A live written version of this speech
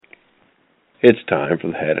It's time for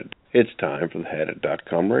the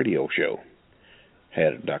Hadit.com radio show.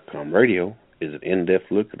 Hadit.com radio is an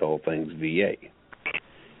in-depth look at all things VA.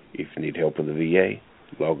 If you need help with the VA,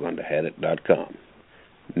 log on to Hadit.com.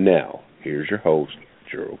 Now, here's your host,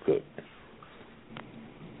 Gerald Cook.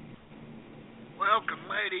 Welcome,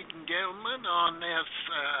 ladies and gentlemen, on this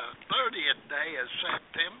 30th day of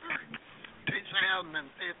September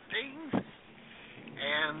 2015.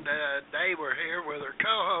 And today we're here with our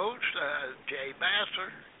co-host, Jay Basser.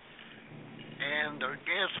 And our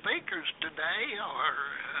guest speakers today are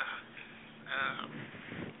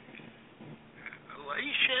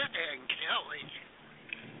Alicia and Kelly.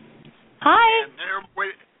 Hi. And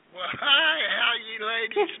hi, how you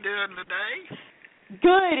ladies doing today?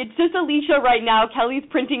 Good. It's just Alicia right now. Kelly's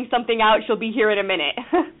printing something out. She'll be here in a minute.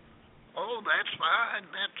 Oh, that's fine.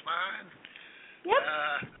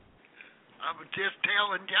 Yep. I was just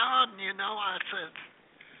telling John, I said,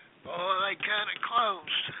 boy, they cut it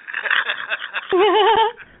close.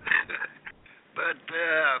 But,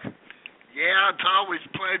 yeah, it's always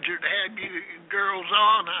a pleasure to have you girls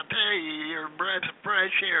on. I tell you, you're a breath of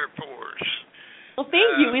fresh air for us. Well,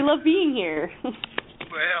 thank you. We love being here.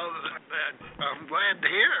 Well, I'm glad to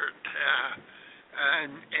hear it.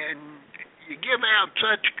 And you give out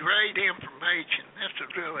such great information. This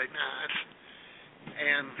is really nice.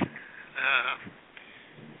 And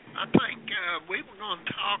I think we were going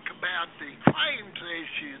to talk about the claims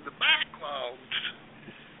issue, the backlogs.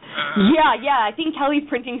 Yeah. I think Kelly's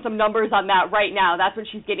printing some numbers on that right now. That's what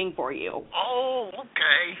she's getting for you. Oh,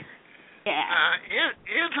 okay. Yeah.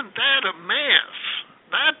 Isn't that a mess?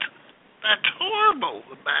 That's horrible,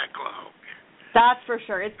 the backlog. That's for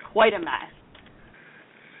sure. It's quite a mess.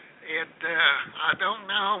 I don't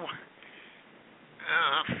know.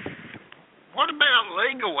 What about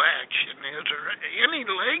legal action? Is there any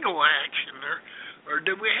legal action, or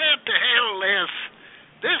do we have to handle this?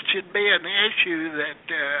 This should be an issue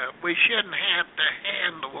that we shouldn't have to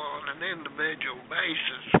handle on an individual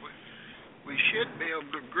basis. We should be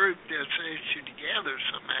able to group this issue together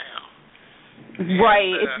somehow.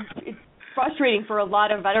 Right. It's frustrating for a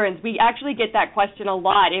lot of veterans. We actually get that question a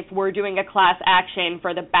lot if we're doing a class action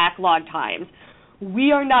for the backlog times.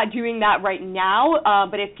 We are not doing that right now,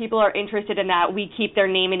 but if people are interested in that, we keep their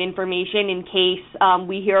name and information in case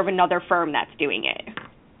we hear of another firm that's doing it.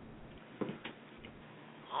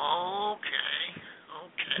 Okay.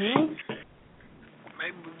 Mm-hmm.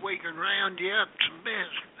 Maybe we can round you up some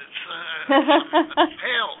business, some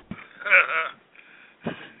help.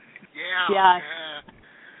 Yeah.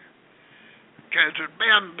 Because there's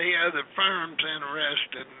bound to be other firms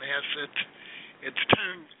interested in this. It's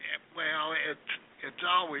turned, well, it's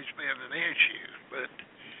always been an issue, but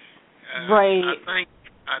right.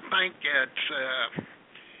 I think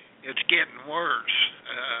it's getting worse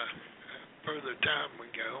further time we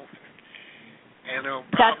go, and it'll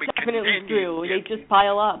probably That's definitely continue. true. They just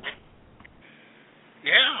pile up.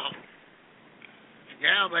 Yeah,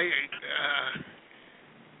 they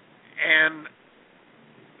and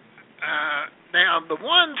now the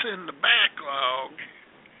ones in the backlog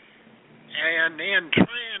and in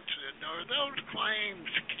transit, are those claims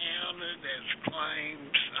counted as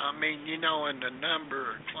claims? I mean, in the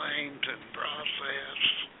number of claims in process.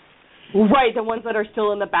 Right, the ones that are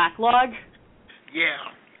still in the backlog?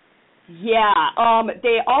 Yeah. Yeah,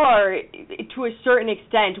 they are to a certain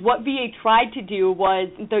extent. What VA tried to do was,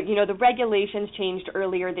 the regulations changed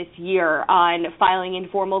earlier this year on filing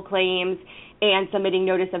informal claims and submitting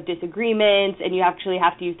notice of disagreements, and you actually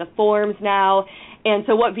have to use the forms now. And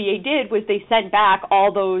so what VA did was they sent back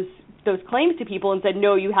all those claims to people and said,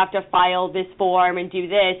 no, you have to file this form and do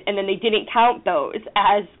this, and then they didn't count those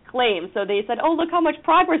as claims. So they said, oh, look how much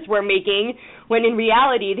progress we're making, when in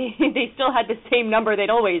reality they still had the same number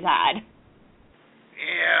they'd always had.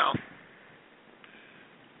 Yeah.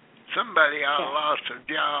 Somebody ought to lost their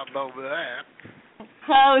job over that.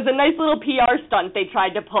 It was a nice little PR stunt they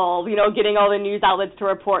tried to pull, getting all the news outlets to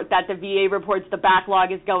report that the VA reports the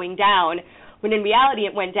backlog is going down, when in reality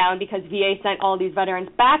it went down because VA sent all these veterans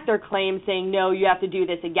back their claims saying, no, you have to do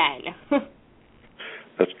this again.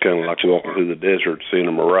 That's kind of like walking through the desert seeing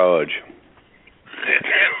a mirage.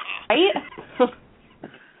 Right?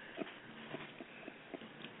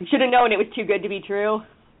 You should have known it was too good to be true.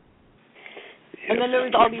 And then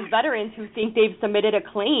there's all these veterans who think they've submitted a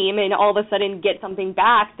claim and all of a sudden get something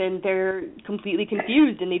back, then they're completely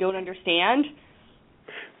confused and they don't understand.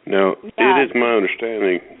 Now, It is my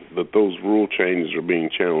understanding that those rule changes are being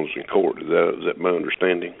challenged in court. Is that my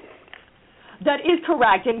understanding? That is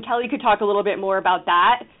correct, and Kelly could talk a little bit more about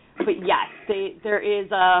that. But yes, there is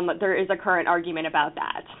a current argument about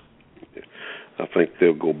that. I think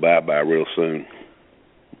they'll go bye-bye real soon.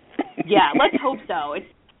 Yeah, let's hope so. It's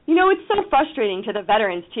so frustrating to the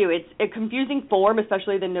veterans, too. It's a confusing form,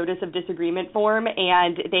 especially the notice of disagreement form,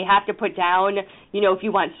 and they have to put down, if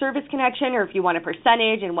you want service connection or if you want a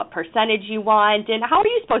percentage and what percentage you want, and how are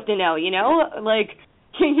you supposed to know,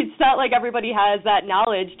 It's not like everybody has that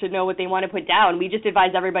knowledge to know what they want to put down. We just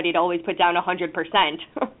advise everybody to always put down 100%.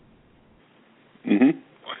 Mm-hmm. Well,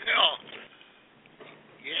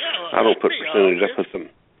 yeah. I don't put percentage.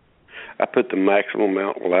 I put the maximum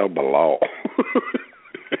amount allowed by law.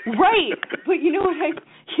 Right, but you know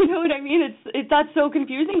what I mean. That's so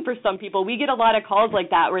confusing for some people. We get a lot of calls like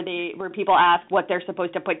that where people ask what they're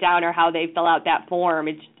supposed to put down or how they fill out that form.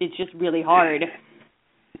 It's just really hard.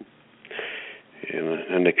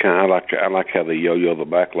 And they I like how they yo-yo the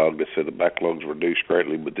backlog. They said the backlog's reduced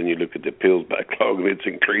greatly, but then you look at the appeals backlog and it's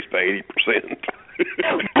increased by 80%.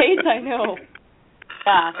 Right, I know.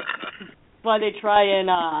 Yeah, well they try and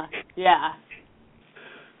yeah.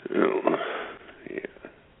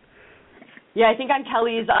 Yeah, I think on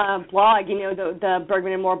Kelly's blog, the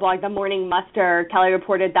Bergman and Moore blog, the Morning Muster, Kelly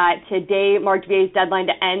reported that today marked VA's deadline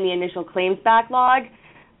to end the initial claims backlog.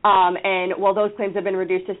 And while those claims have been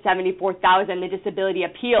reduced to 74,000, the disability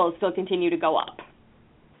appeals still continue to go up.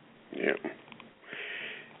 Yeah.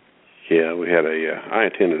 Yeah, we had I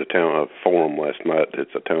attended a forum last night.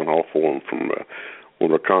 It's a town hall forum from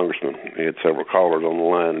one of our congressmen. He had several callers on the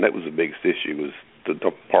line, and that was the biggest issue was the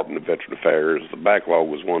Department of Veteran Affairs. The backlog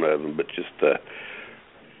was one of them, but just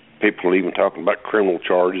people even talking about criminal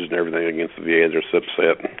charges and everything against the VA. They're so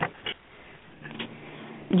upset.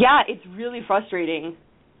 Yeah, it's really frustrating.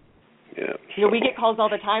 Yeah. We get calls all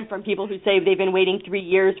the time from people who say they've been waiting 3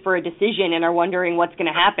 years for a decision and are wondering what's going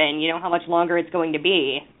to happen, how much longer it's going to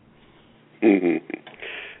be. Mm-hmm.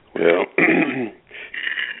 Well,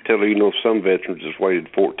 tell you, some veterans just waited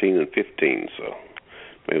 14 and 15, so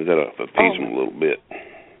maybe that'll appease them a little bit.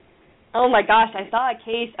 Oh, my gosh. I saw a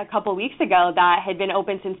case a couple weeks ago that had been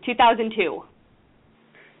open since 2002.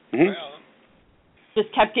 Mm-hmm. Well,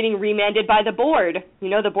 just kept getting remanded by the board.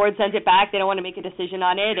 The board sent it back. They don't want to make a decision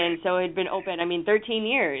on it, and so it had been open, 13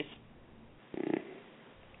 years.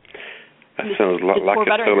 That sounds a lot like a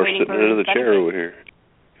fella sitting under the chair over here.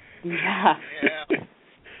 Yeah.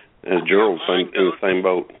 And Gerald's in the same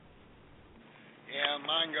boat. Yeah,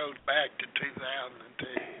 mine goes back to 2002.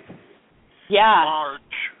 Yeah.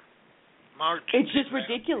 March. It's just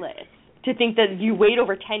ridiculous to think that you wait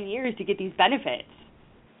over 10 years to get these benefits.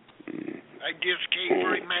 I just keep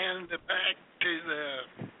remanded back to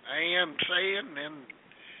the AMC, and then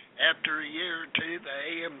after a year or two, the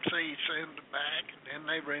AMC sends it back, and then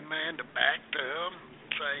they remand it back to them and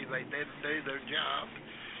say they didn't do their job.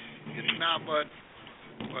 It's not what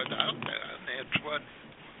I've done. It's what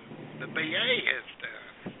the VA has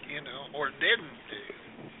done, or didn't do.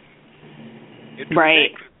 It's right.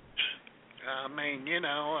 ridiculous.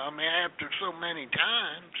 After so many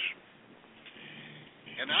times.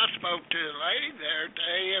 And I spoke to a lady there at the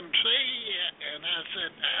AMC, and I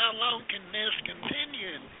said, how long can this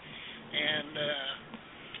continue? And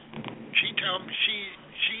she told me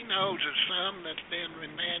she knows of some that's been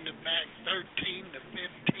remanded back 13 to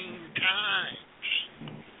 15 times.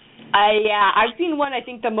 I've seen one. I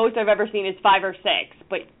think the most I've ever seen is 5 or 6,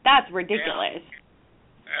 but that's ridiculous.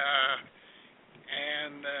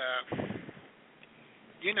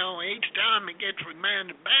 Each time it gets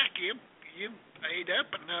remanded back, you paid up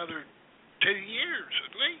another 2 years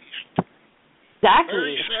at least. Exactly.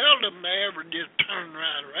 Very seldom they ever just turn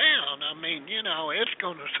right around. It's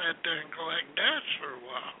going to sit there and collect dust for a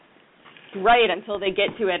while. Right, until they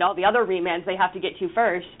get to it. All the other remands they have to get to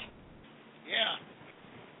first. Yeah.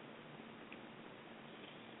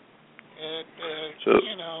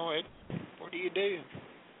 What do you do?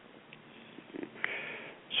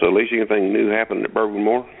 So, Alicia, anything new happened at Bergman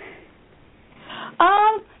Moore?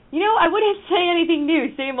 I wouldn't say anything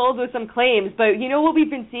new, same old with some claims, but what we've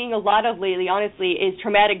been seeing a lot of lately, honestly, is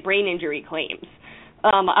traumatic brain injury claims.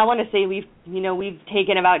 I want to say we've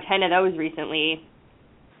taken about 10 of those recently.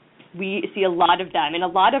 We see a lot of them, and a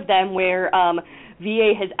lot of them where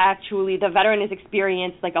VA has the veteran has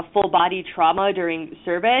experienced like a full body trauma during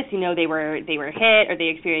service. They were hit or they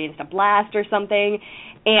experienced a blast or something,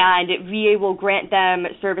 and VA will grant them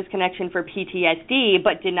service connection for PTSD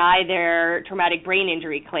but deny their traumatic brain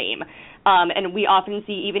injury claim. And we often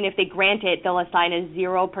see, even if they grant it, they'll assign a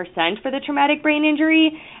 0% for the traumatic brain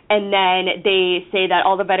injury, and then they say that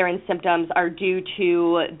all the veteran's symptoms are due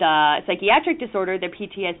to the psychiatric disorder, the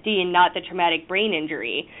PTSD, and not the traumatic brain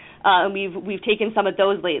injury. We've taken some of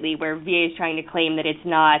those lately, where VA is trying to claim that it's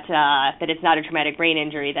not a traumatic brain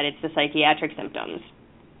injury, that it's the psychiatric symptoms.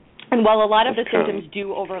 And while a lot of the symptoms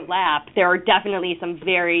do overlap, there are definitely some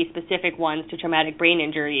very specific ones to traumatic brain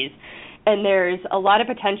injuries. And there's a lot of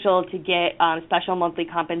potential to get special monthly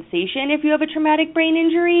compensation if you have a traumatic brain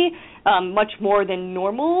injury, much more than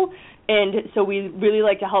normal. And so we really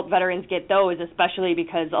like to help veterans get those, especially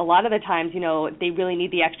because a lot of the times, they really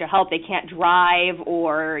need the extra help. They can't drive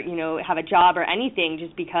or, have a job or anything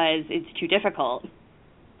just because it's too difficult.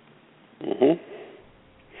 Mm-hmm.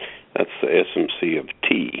 That's the SMC of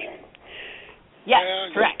T. Yes,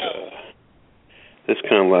 correct. It's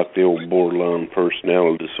kind of like the old borderline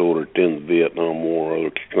personality disorder at the end of the Vietnam War. Or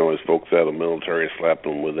kicking all these folks out of the military and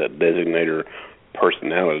slapping them with that designator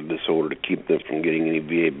personality disorder to keep them from getting any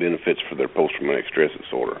VA benefits for their post-traumatic stress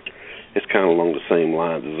disorder. It's kind of along the same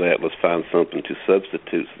lines as that. Let's find something to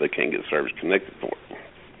substitute so they can't get service connected for it.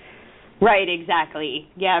 Right, exactly.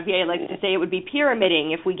 Yeah, VA likes to say it would be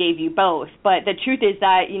pyramiding if we gave you both. But the truth is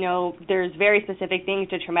that, there's very specific things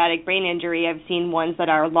to traumatic brain injury. I've seen ones that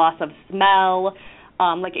are loss of smell,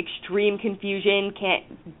 like extreme confusion,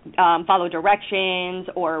 can't follow directions,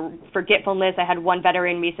 or forgetfulness. I had one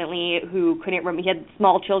veteran recently who he had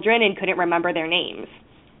small children and couldn't remember their names.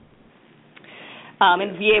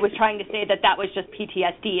 And VA was trying to say that was just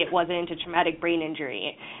PTSD. It wasn't a traumatic brain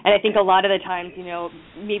injury. And I think a lot of the times,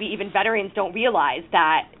 maybe even veterans don't realize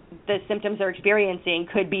that the symptoms they're experiencing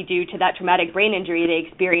could be due to that traumatic brain injury they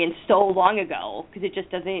experienced so long ago, because it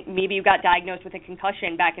just doesn't, maybe you got diagnosed with a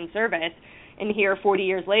concussion back in service, and here 40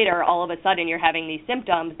 years later, all of a sudden you're having these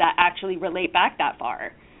symptoms that actually relate back that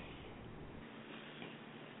far.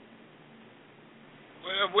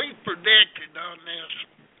 Well, we predicted on this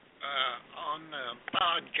on the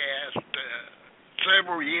podcast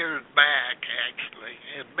several years back, actually.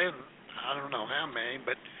 It's been, I don't know how many,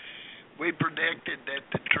 but we predicted that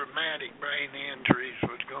the traumatic brain injuries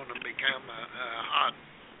was going to become a hot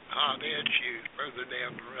issue further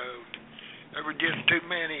down the road. There were just too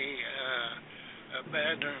many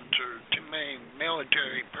veterans or too many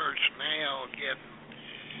military personnel getting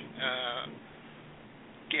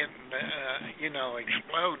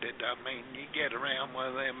exploded. I mean, you get around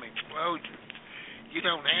one of them explosions, you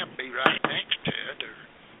don't have to be right next to it or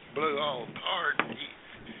blew all apart.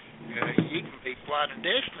 You can be quite a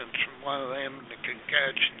distance from one of them, and the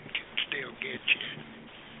concussion can still get you.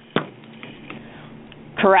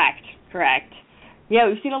 Correct. Yeah,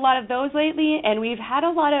 we've seen a lot of those lately, and we've had a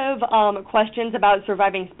lot of questions about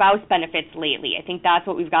surviving spouse benefits lately. I think that's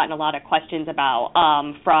what we've gotten a lot of questions about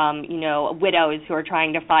from, widows who are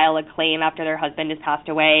trying to file a claim after their husband has passed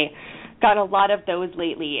away. Gotten a lot of those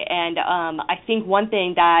lately, and I think one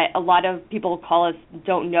thing that a lot of people who call us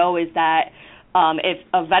don't know is that if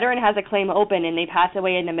a veteran has a claim open and they pass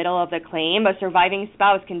away in the middle of the claim, a surviving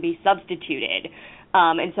spouse can be substituted.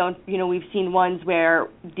 And so, we've seen ones where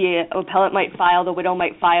the appellant might file, the widow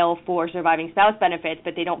might file for surviving spouse benefits,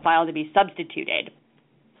 but they don't file to be substituted.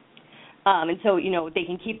 And so, they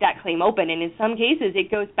can keep that claim open. And in some cases, it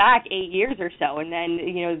goes back 8 years or so. And then,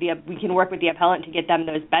 we can work with the appellant to get them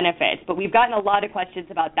those benefits. But we've gotten a lot of questions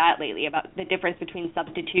about that lately, about the difference between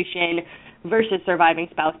substitution versus surviving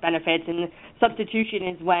spouse benefits. And substitution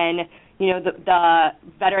is when, the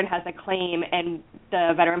veteran has a claim and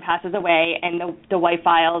the veteran passes away and the wife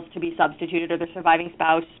files to be substituted, or the surviving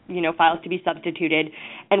spouse, files to be substituted,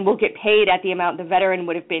 and will get paid at the amount the veteran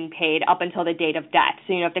would have been paid up until the date of death.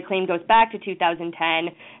 So, if the claim goes back to 2010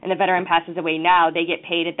 and the veteran passes away now, they get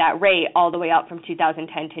paid at that rate all the way up from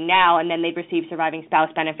 2010 to now, and then they receive surviving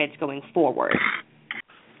spouse benefits going forward.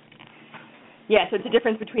 Yeah, so it's a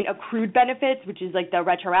difference between accrued benefits, which is like the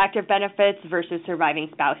retroactive benefits, versus surviving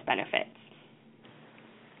spouse benefits.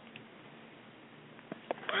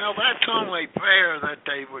 Well, that's only fair that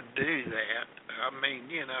they would do that. I mean,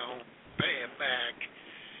 pay it back.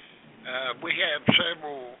 We have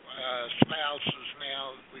several spouses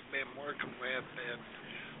now that we've been working with that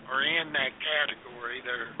are in that category.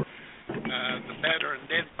 The veteran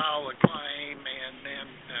did file a claim and then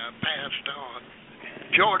passed on.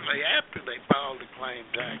 Shortly after they filed the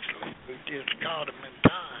claims, actually. We just caught them in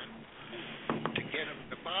time to get them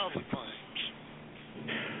to file the claims.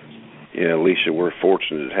 Yeah, Alicia, we're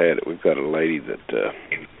fortunate to have it. We've got a lady that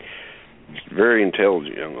very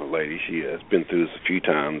intelligent young lady. She has been through this a few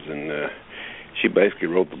times, and she basically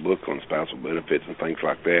wrote the book on spousal benefits and things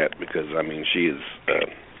like that because, she is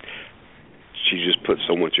she just put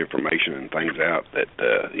so much information and things out that,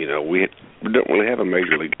 we don't really have a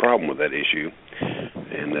major league problem with that issue.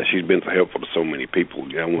 And she's been so helpful to so many people.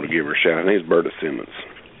 I want to give her a shout out. Her name's Berta Simmons.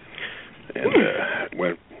 And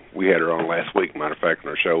we had her on last week, matter of fact, on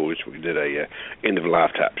our show, which we did a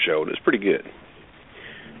end-of-life type show. It was pretty good.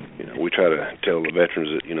 We try to tell the veterans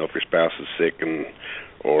that, if your spouse is sick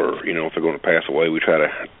or if they're going to pass away, we try to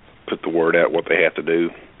put the word out what they have to do,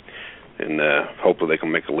 and hopefully they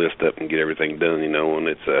can make a list up and get everything done. And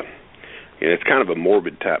it's kind of a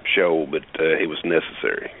morbid type show, but it was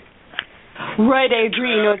necessary. Right, I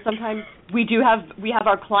agree. Sometimes we have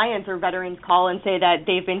our clients or veterans call and say that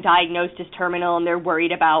they've been diagnosed as terminal and they're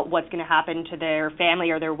worried about what's going to happen to their family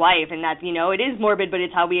or their wife, and that it is morbid, but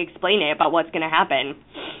it's how we explain it about what's going to happen.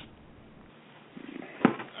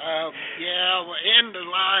 In the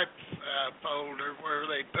life folder where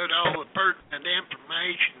they put all the pertinent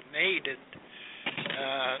information needed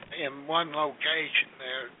in one location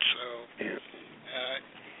there, so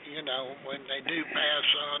when they do pass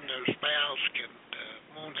on, their spouse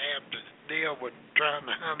won't have to deal with trying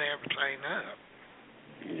to hunt everything up.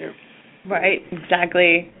 Yeah. Right,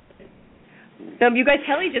 exactly. You guys,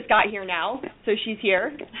 Kelly just got here now, so she's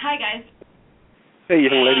here. Hi, guys. Hey,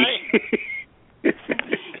 young lady.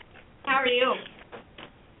 How are you?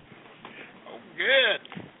 Oh, good.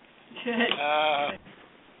 Good.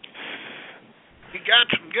 You got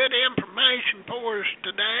some good information for us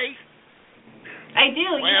today? I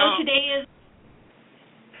do. Today is...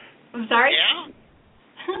 I'm sorry? Yeah?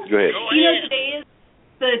 Go ahead. Today is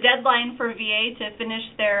the deadline for VA to finish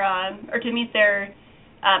their, or to meet their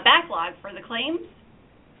backlog for the claims.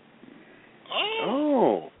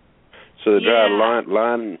 Oh. So they draw a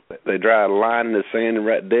line. They draw a line in the sand and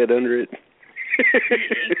write dead under it.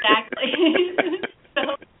 Exactly. So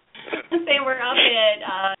say we're up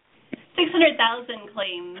at 600,000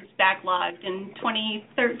 claims backlogged in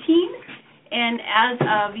 2013, and as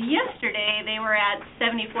of yesterday, they were at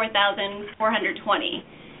 74,420.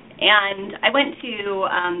 And I went to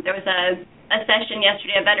there was a session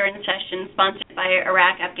yesterday, a veteran session sponsored by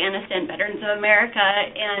Iraq, Afghanistan Veterans of America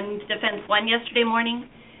and Defense One yesterday morning.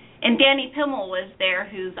 And Danny Pimmel was there,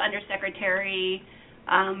 who's Undersecretary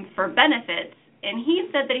for Benefits, and he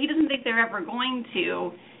said that he doesn't think they're ever going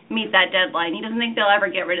to meet that deadline. He doesn't think they'll ever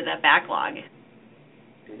get rid of that backlog.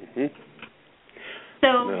 Mm-hmm.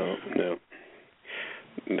 So no.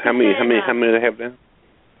 How many do they have now?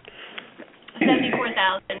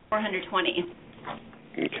 74,420.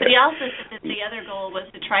 Okay. But he also said that the other goal was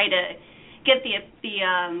to try to get the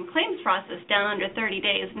claims process down under 30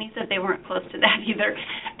 days, and he said they weren't close to that either,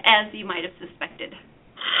 as you might have suspected.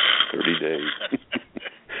 30 days.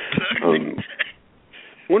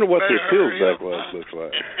 Wonder what the appeals backlog looks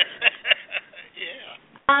like.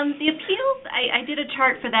 The appeals, I did a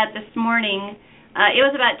chart for that this morning. It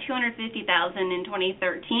was about 250,000 in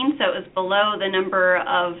 2013, so it was below the number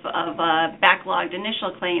of backlogged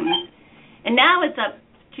initial claims. And now it's up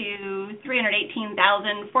to 318,486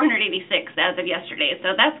 as of yesterday.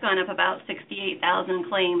 So that's gone up about 68,000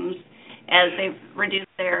 claims as they've reduced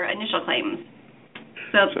their initial claims.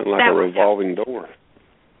 So sounds like a revolving door.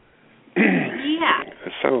 Yeah.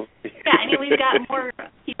 I mean, we've got more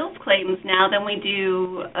appeals claims now than we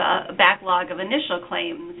do a backlog of initial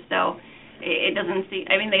claims. So it doesn't seem,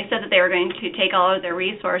 I mean, they said that they were going to take all of their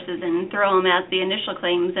resources and throw them at the initial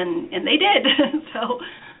claims, and they did. So.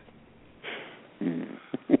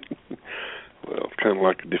 Well, it's kind of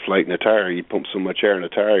like deflating a tire. You pump so much air in the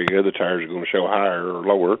tire, your other tires are going to show higher or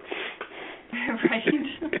lower. Right.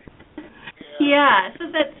 Yeah, so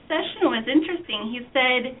that session was interesting. He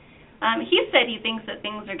said he thinks that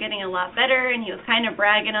things are getting a lot better, and he was kind of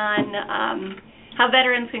bragging on how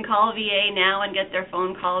veterans can call VA now and get their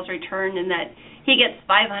phone calls returned, and that he gets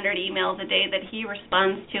 500 emails a day that he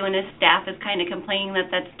responds to, and his staff is kind of complaining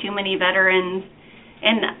that that's too many veterans.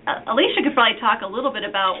 And Alicia could probably talk a little bit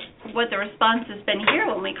about what the response has been here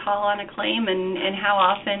when we call on a claim and how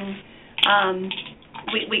often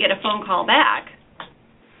we get a phone call back.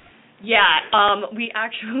 Yeah, we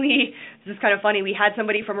actually, this is kind of funny, we had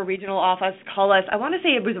somebody from a regional office call us, I want to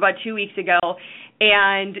say it was about 2 weeks ago,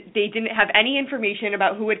 and they didn't have any information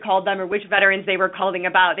about who had called them or which veterans they were calling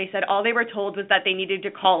about. They said all they were told was that they needed to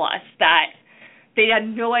call us, that they had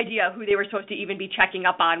no idea who they were supposed to even be checking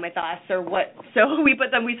up on with us or what. So we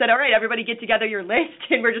said, all right, everybody get together your list,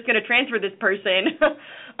 and we're just going to transfer this person.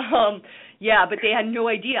 Yeah, but they had no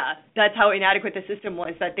idea. That's how inadequate the system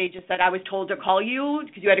was, that they just said, I was told to call you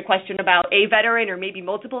because you had a question about a veteran or maybe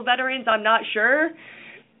multiple veterans. I'm not sure.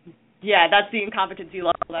 Yeah, that's the incompetency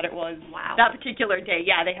level that it was. Wow. That particular day,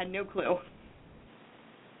 yeah, they had no clue.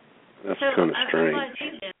 That's kind of strange. I'm glad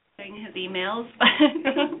he's answering his emails.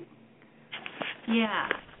 Yeah.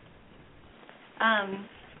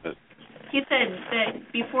 He said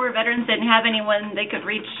that before veterans didn't have anyone they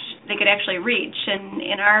could actually reach, and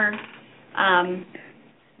in our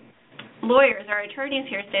lawyers, our attorneys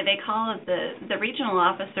here say they call the regional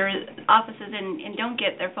offices and don't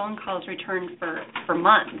get their phone calls returned for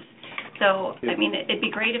months. So, I mean, it'd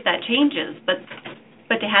be great if that changes, but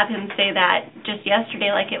to have him say that just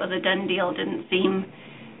yesterday like it was a done deal didn't seem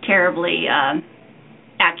terribly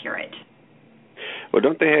accurate. Well,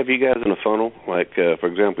 don't they have you guys in a funnel? Like, for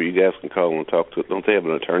example, you guys can call and talk to, don't they have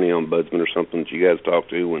an attorney ombudsman or something that you guys talk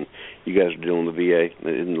to when you guys are dealing with the VA? Isn't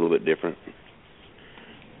it a little bit different?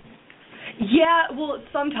 Yeah, well,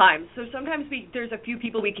 sometimes. So sometimes there's a few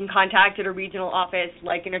people we can contact at a regional office,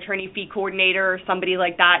 like an attorney fee coordinator or somebody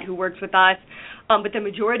like that who works with us. But the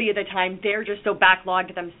majority of the time, they're just so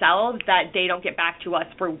backlogged themselves that they don't get back to us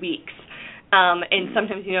for weeks. And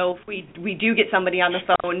sometimes, you know, if we do get somebody on the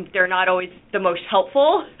phone, they're not always the most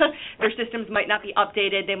helpful. Their systems might not be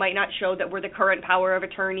updated. They might not show that we're the current power of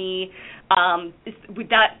attorney.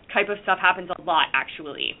 That type of stuff happens a lot,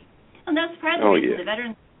 actually. And that's part of the reason the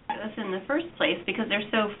veterans us in the first place, because they're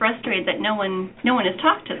so frustrated that no one has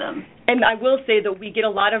talked to them. And I will say that we get a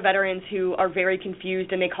lot of veterans who are very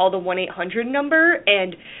confused, and they call the 1-800 number.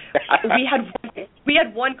 And we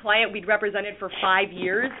had one client we'd represented for 5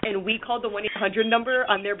 years, and we called the 1-800 number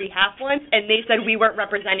on their behalf once, and they said we weren't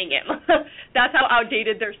representing him. That's how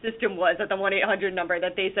outdated their system was at the 1-800 number,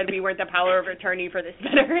 that they said we weren't the power of attorney for this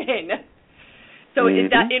veteran. So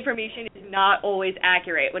that information is not always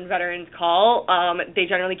accurate when veterans call. They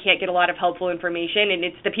generally can't get a lot of helpful information, and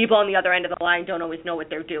it's the people on the other end of the line don't always know what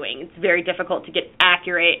they're doing. It's very difficult to get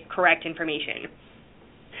accurate, correct information.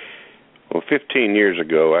 Well, 15 years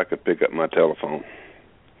ago, I could pick up my telephone.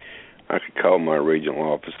 I could call my regional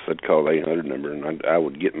office. I'd call the 800 number, and I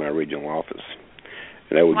would get my regional office.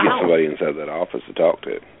 And I would get somebody inside that office to talk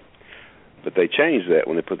to. But they changed that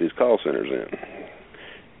when they put these call centers in.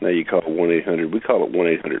 Now you call 1-800. We call it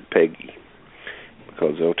 1-800-PEGGY,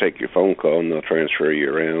 because they'll take your phone call and they'll transfer you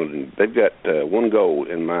around. And they've got one goal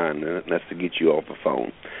in mind, and that's to get you off the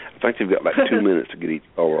phone. I think they've got like 2 minutes to get each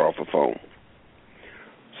caller off the phone.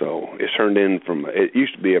 So it's turned in from, it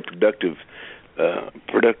used to be a productive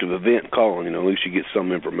event calling. You know, at least you get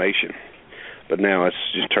some information. But now it's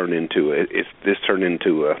just turned into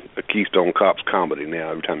a Keystone Cops comedy now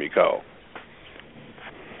every time you call.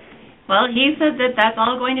 Well, he said that that's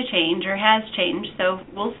all going to change, or has changed, so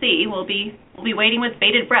we'll see. We'll be waiting with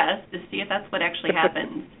bated breath to see if that's what actually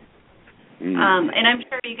happens. And I'm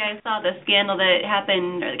sure you guys saw the scandal that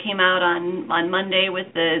happened, or that came out on Monday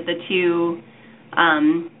with the two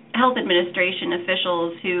health administration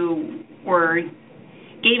officials who were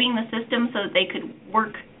gaming the system so that they could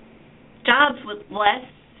work jobs with less.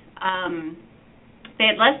 They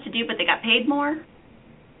had less to do, but they got paid more.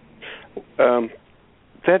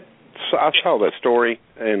 I saw that story,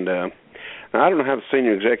 and I don't know how the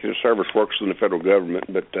senior executive service works in the federal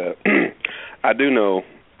government, but I do know,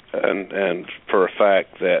 and for a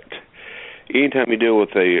fact, that anytime you deal with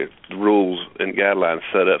the rules and guidelines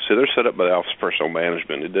set up, so they're set up by the Office of Personnel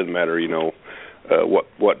Management. It doesn't matter, you know,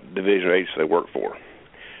 what division or agency they work for.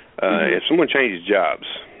 If someone changes jobs,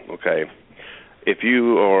 okay, if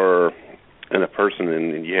you are a person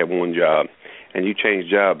and you have one job, and you change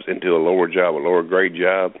jobs into a lower job, a lower grade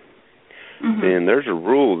job, then there's a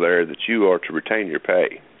rule there that you are to retain your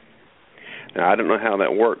pay. Now, I don't know how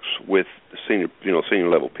that works with senior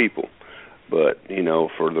level people, but you know,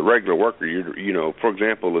 for the regular worker, you know, for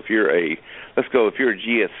example, if you're a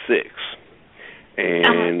GS6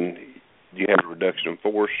 and you have a reduction in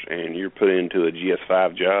force and you're put into a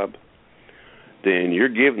GS5 job, then you're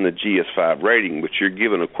given the GS5 rating, but you're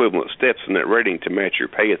given equivalent steps in that rating to match your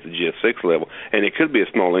pay at the GS6 level, and it could be a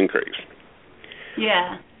small increase.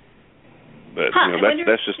 Yeah. But you know,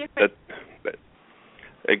 that's just that.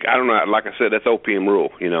 I don't know. Like I said, that's OPM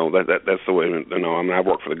rule. You know, that's the way. You know, I mean, I've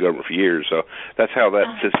worked for the government for years, so that's how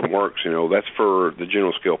that system works. You know, that's for the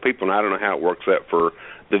general scale people, and I don't know how it works out for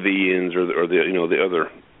the VNs or the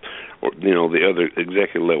other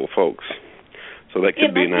executive level folks. So that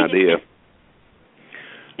could be an idea.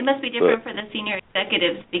 It must be different for the senior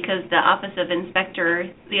executives, because the Office of the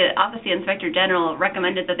Inspector General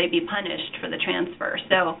recommended that they be punished for the transfer.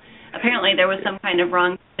 So apparently there was some kind of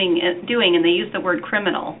wrongdoing, and they used the word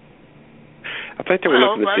criminal. I think they were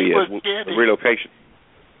looking to see relocation.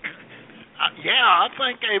 Yeah, I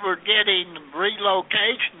think they were getting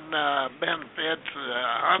relocation benefits,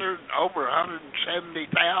 over $170,000 each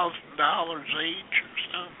or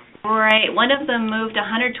something. Right. One of them moved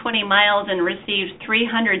 120 miles and received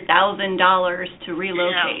 $300,000 to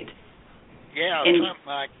relocate. Yeah, something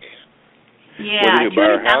like that. Yeah,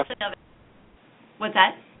 $200,000 of it. What's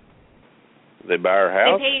that? Did they buy her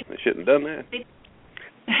house? They shouldn't have done that.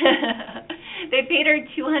 They paid her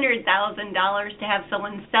 $200,000 to have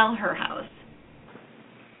someone sell her house.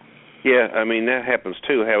 Yeah, I mean, that happens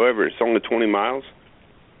too. However, it's only 20 miles?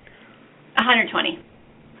 120.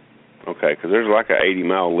 Okay, because there's like an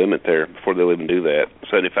 80-mile limit there before they'll even do that.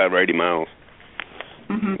 75 or 80 miles.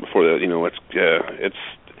 Before they,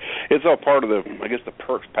 it's all part of the, I guess, the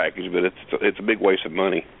perks package, but it's a big waste of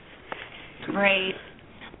money. Right.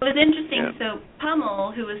 It was interesting. Yeah. So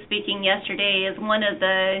Pummel, who was speaking yesterday, is one of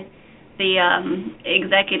the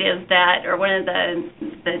executives that, or one of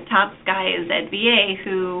the top guys at VA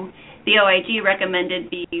who the OIG recommended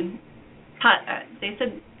be. They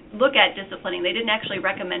said look at disciplining. They didn't actually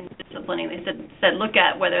recommend disciplining. They said look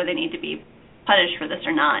at whether they need to be punished for this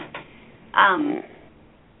or not.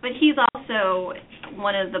 But he's also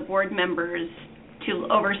one of the board members to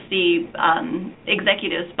oversee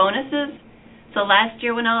executives' bonuses. So last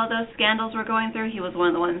year when all of those scandals were going through, he was one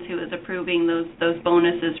of the ones who was approving those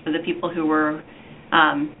bonuses for the people who were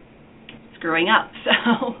screwing up.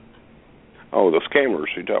 So. Oh, the scammers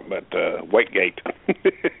who talk about Waitgate.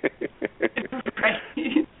 Right.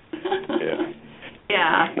 Yeah.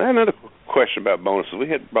 Yeah. Now, another question about bonuses. We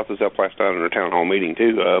had brought this up last night in our town hall meeting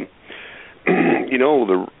too.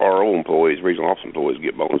 The RO employees, regional office employees,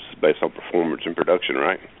 get bonuses based on performance and production,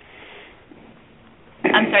 right?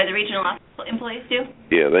 I'm sorry, the regional office employees do?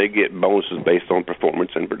 Yeah, they get bonuses based on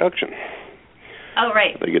performance and production. Oh,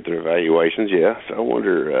 right. They get their evaluations, yeah. So I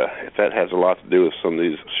wonder if that has a lot to do with some of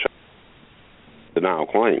these denial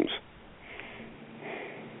claims.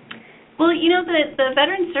 Well, the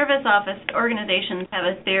Veteran Service Office organizations have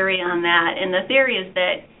a theory on that, and the theory is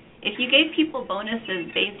that if you gave people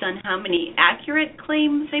bonuses based on how many accurate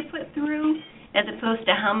claims they put through, as opposed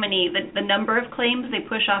to how many, the number of claims they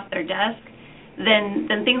push off their desk, then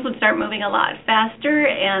things would start moving a lot faster,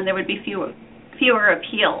 and there would be fewer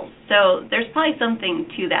appeals. So there's probably something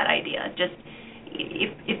to that idea. Just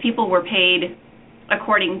if people were paid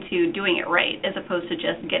according to doing it right, as opposed to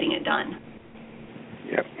just getting it done.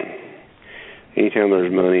 Yep. Anytime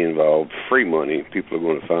there's money involved, free money, people are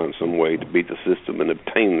going to find some way to beat the system and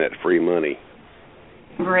obtain that free money.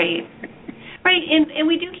 Right. Right, and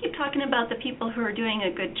we do keep talking about the people who are doing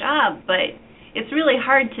a good job, but it's really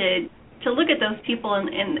hard to look at those people and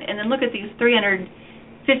then look at these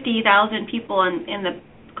 350,000 people in the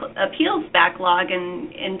appeals backlog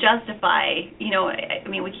and justify,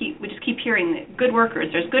 we just keep hearing that good workers,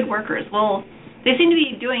 there's good workers. Well, they seem to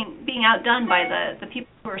be being outdone by the people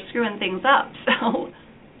who are screwing things up. So.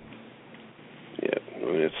 Yeah, I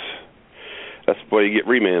mean, that's the way you get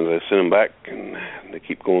remands. They send them back, and they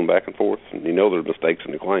keep going back and forth. And there's mistakes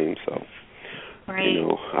in the claims. So, right.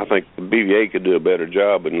 I think the BVA could do a better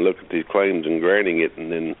job and look at these claims and granting it,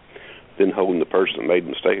 and then holding the person that made the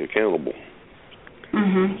mistake accountable.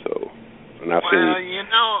 So, and I've seen.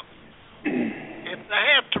 If they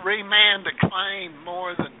have to remand a claim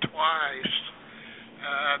more than twice,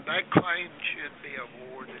 that claim should be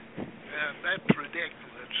awarded. That's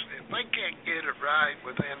ridiculous. If they can't get it right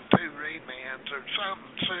within 2 remands, there's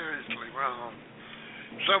something seriously wrong.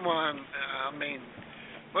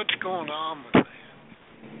 What's going on with that?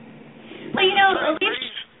 Well,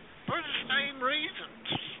 for the same reasons.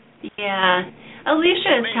 Yeah.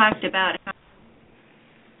 Alicia has talked about how,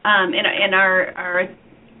 and our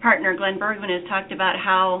partner Glenn Bergman has talked about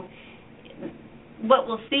how what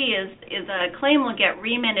we'll see is a claim will get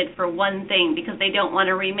remanded for one thing because they don't want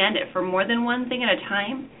to remand it for more than one thing at a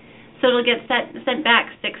time. So it'll get sent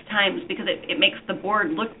back 6 times because it makes the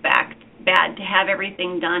board look bad to have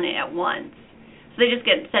everything done at once. So they just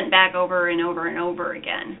get sent back over and over and over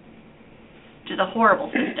again, which is a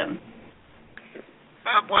horrible system.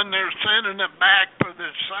 But when they're sending it back for the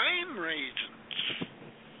same reasons.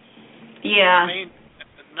 Yeah.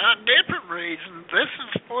 Not different reasons. This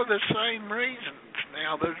is for the same reasons.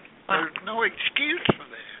 Now, there's no excuse for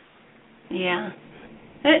that. Yeah.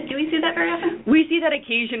 Do we see that very often? We see that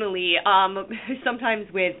occasionally. Sometimes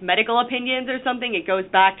with medical opinions or something, it goes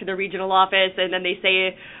back to the regional office, and then they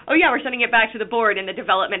say, oh, yeah, we're sending it back to the board, and the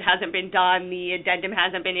development hasn't been done, the addendum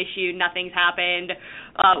hasn't been issued, nothing's happened.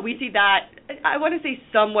 We see that, I want to say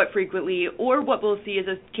somewhat frequently, or what we'll see is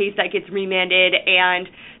a case that gets remanded, and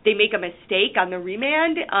they make a mistake on the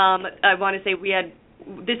remand. I want to say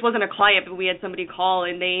this wasn't a client, but we had somebody call,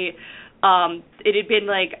 and they it had been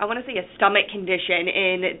like, I want to say a stomach condition,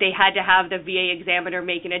 and they had to have the VA examiner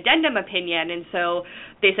make an addendum opinion, and so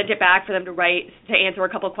they sent it back for them to answer a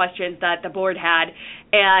couple of questions that the board had.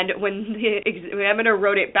 And when the examiner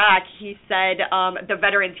wrote it back, he said the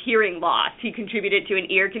veteran's hearing loss. He contributed to an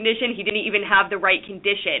ear condition. He didn't even have the right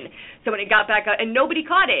condition. So when it got back up, and nobody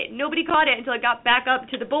caught it until it got back up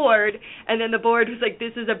to the board, and then the board was like,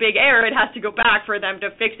 this is a big error. It has to go back for them to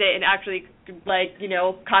fix it and actually,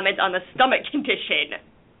 comment on the stomach condition.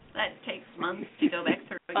 That takes months to go back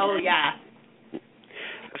through again. Oh, yeah.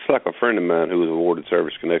 It's like a friend of mine who was awarded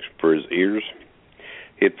service connection for his ears.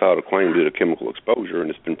 He had filed a claim due to chemical exposure, and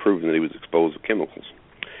it's been proven that he was exposed to chemicals.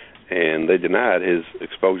 And they denied his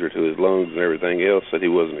exposure to his lungs and everything else, said he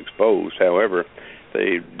wasn't exposed. However,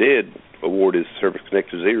 they did award his service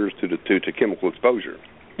connected ears to chemical exposure.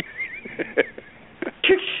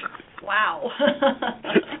 Wow.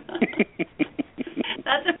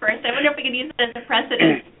 That's a first. I wonder if we can use it as a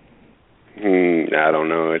precedent. I don't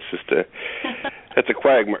know. It's just that's a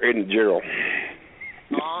quagmire, isn't it, Gerald?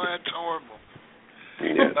 Oh, that's horrible.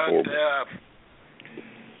 Yeah, but, horrible.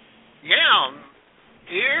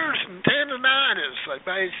 Ears and tendinitis, they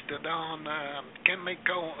based it on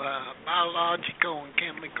chemical, biological and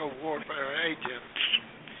chemical warfare agents.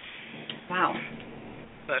 Wow.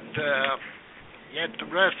 But yet the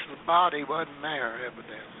rest of the body wasn't there,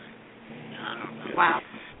 evidently. I don't know. Wow.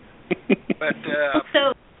 But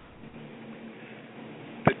so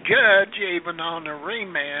the judge, even on the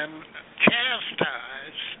remand,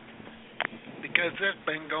 chastised, because it's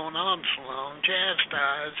been going on so long,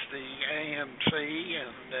 chastised the AMC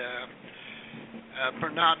and for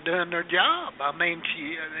not doing their job. I mean,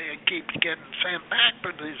 it keeps getting sent back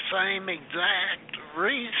for the same exact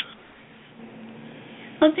reason.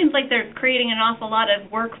 Well, it seems like they're creating an awful lot of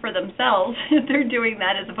work for themselves if they're doing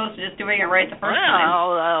that as opposed to just doing it right the first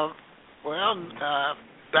time.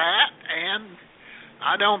 That, and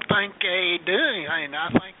I don't think they do anything.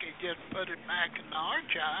 I think they just put it back in the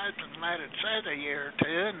archives and let it sit a year or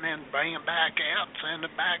two and then bring it back out and send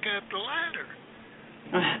it back up the ladder.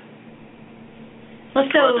 Well,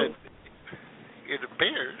 so it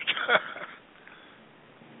appears.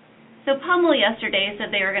 So Pummel yesterday said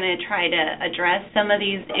they were going to try to address some of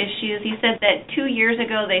these issues. He said that 2 years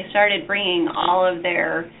ago they started bringing all of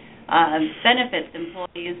their benefits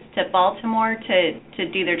employees to Baltimore to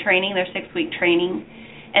do their training, their 6-week training,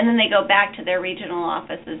 and then they go back to their regional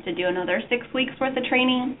offices to do another 6 weeks worth of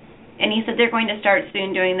training. And he said they're going to start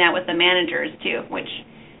soon doing that with the managers too, which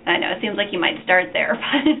I know it seems like you might start there,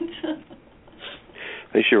 but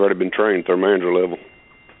they should have already been trained at their manager level.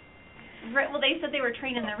 Right, well, they said they were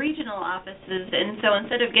trained in the regional offices, and so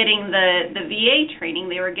instead of getting the VA training,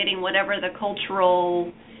 they were getting whatever the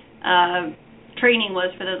cultural training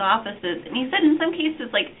was for those offices. And he said in some cases,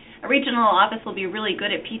 like, a regional office will be really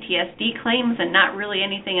good at PTSD claims and not really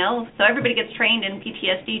anything else. So everybody gets trained in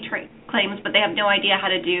PTSD claims, but they have no idea how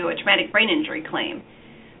to do a traumatic brain injury claim.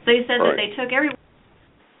 So he said that they took everyone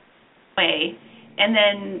away, and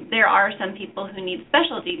then there are some people who need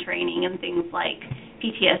specialty training in things like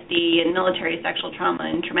PTSD and military sexual trauma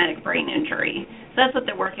and traumatic brain injury. So that's what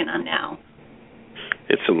they're working on now.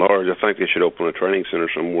 It's enlarged. I think they should open a training center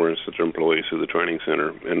somewhere and send their employees to the training center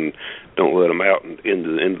and don't let them out into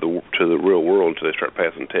the real world until they start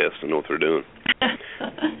passing tests and know what they're doing.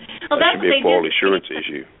 Well, that should be a quality assurance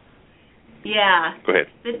issue. Yeah. Go ahead.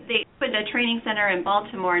 They put a training center in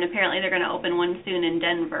Baltimore, and apparently they're going to open one soon in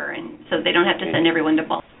Denver, and so they don't have to send everyone to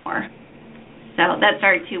Baltimore. So that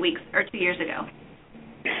started 2 years ago.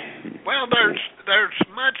 Well, there's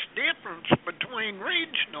much difference between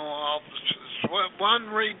regional offices.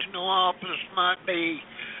 One regional office might be,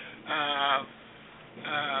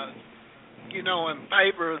 in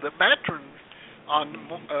favor of the veteran on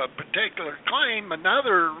a particular claim.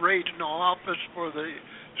 Another regional office for the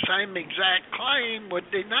same exact claim would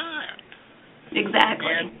deny it.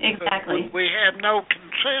 Exactly. We have no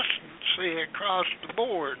consistency across the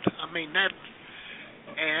board. I mean,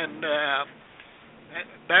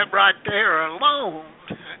 that right there alone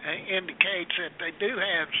indicates that they do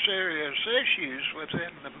have serious issues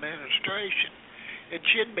within the administration. It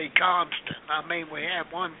should be constant. I mean, we have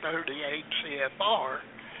 138 CFR,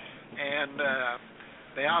 and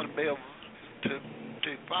they ought to be able to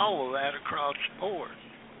follow that across the board.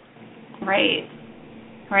 Right.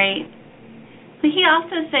 So he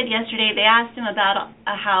also said yesterday, they asked him about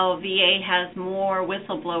how VA has more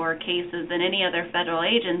whistleblower cases than any other federal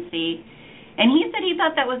agency. And he said he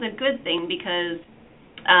thought that was a good thing because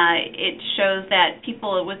it shows that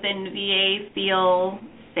people within VA feel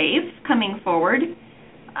safe coming forward.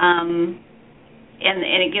 and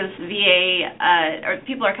it gives VA, or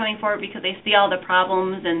people are coming forward because they see all the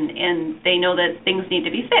problems and they know that things need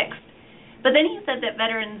to be fixed. But then he said that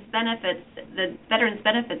the Veterans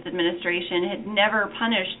Benefits Administration had never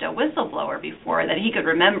punished a whistleblower before that he could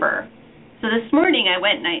remember. So this morning I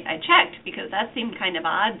went and I checked, because that seemed kind of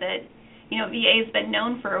odd that, VA's been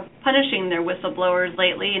known for punishing their whistleblowers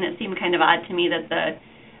lately, and it seemed kind of odd to me that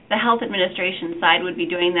the Health Administration side would be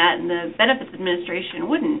doing that and the Benefits Administration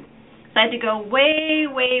wouldn't. So I had to go way,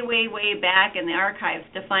 way, way, way back in the archives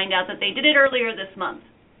to find out that they did it earlier this month.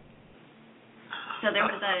 So there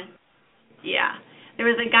was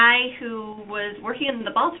a guy who was working in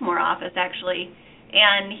the Baltimore office, actually,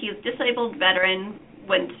 and he's a disabled veteran,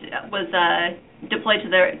 was deployed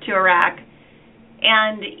to Iraq,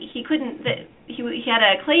 and he had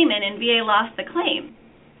a claim in, and VA lost the claim.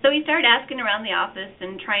 So he started asking around the office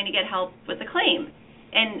and trying to get help with the claim,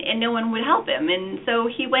 and no one would help him. And so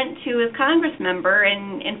he went to his Congress member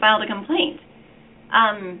and filed a complaint.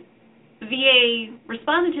 VA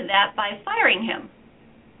responded to that by firing him.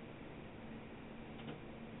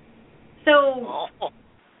 So,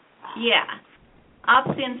 yeah,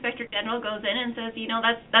 Ops Inspector General goes in and says,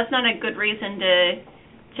 that's not a good reason to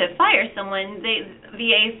fire someone.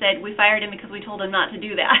 VA said we fired him because we told him not to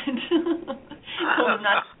do that. Told him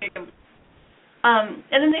not to take him. And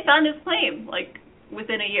then they found his claim,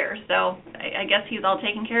 within a year. So I guess he's all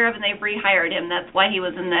taken care of, and they've rehired him. That's why he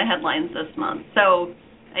was in the headlines this month. So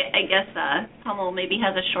I guess Hummel maybe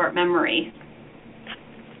has a short memory.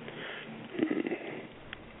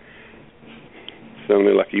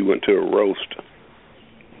 Sounded like you went to a roast.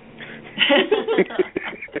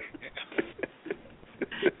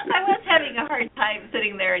 I was having a hard time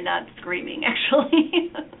sitting there and not screaming,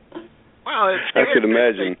 actually. Well, it's I could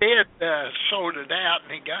imagine. They did sort it out,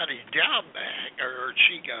 and he got his job back, or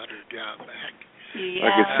she got her job back.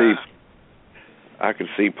 Yeah. I could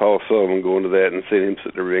see Paul Sullivan going to that and seeing him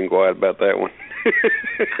sitting there being quiet about that one.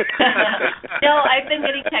 No, I've been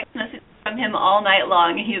getting text messages from him all night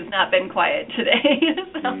long, and he has not been quiet today.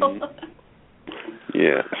 So.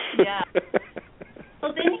 Yeah. Yeah.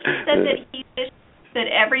 Well, then he said that he wished that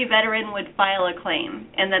every veteran would file a claim,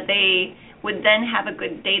 and that they would then have a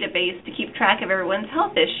good database to keep track of everyone's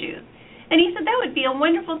health issues. And he said that would be a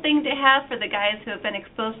wonderful thing to have for the guys who have been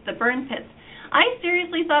exposed to the burn pits. I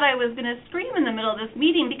seriously thought I was going to scream in the middle of this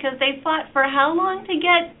meeting, because they fought for how long to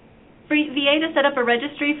get for VA to set up a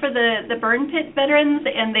registry for the burn pit veterans,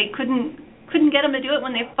 and they couldn't get them to do it.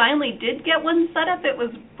 When they finally did get one set up, it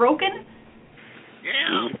was broken.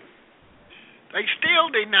 Yeah. They still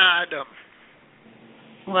denied them.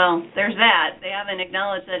 Well, there's that. They haven't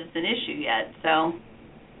acknowledged that it's an issue yet, so.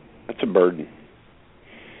 That's a burden.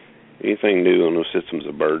 Anything new on those systems is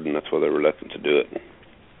a burden. That's why they're reluctant to do it.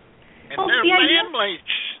 And their families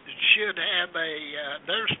should have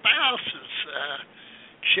their spouses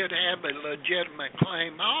should have a legitimate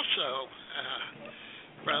claim also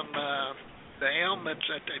from the ailments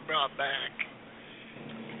that they brought back.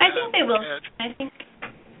 I think they will. I think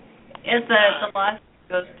as the law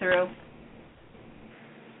goes through.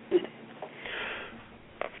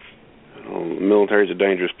 The military's a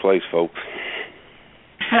dangerous place, folks.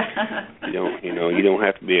 You don't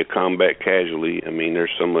have to be a combat casualty. I mean,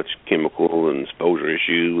 there's so much chemical and exposure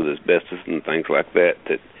issues with asbestos and things like that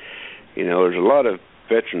there's a lot of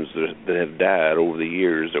veterans that have died over the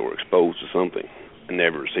years that were exposed to something and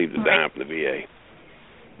never received a dime from the VA.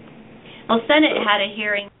 Well, Senate had a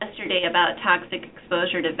hearing yesterday about toxic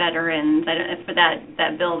exposure to veterans for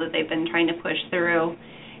that bill that they've been trying to push through.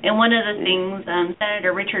 And one of the things,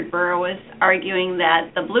 Senator Richard Burr was arguing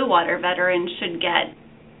that the Blue Water veterans should have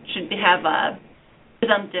a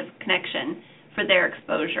presumptive connection for their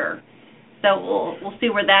exposure. So we'll see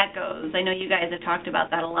where that goes. I know you guys have talked about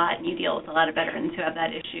that a lot, and you deal with a lot of veterans who have that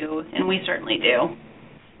issue, and we certainly do.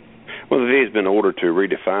 Well, the VA has been ordered to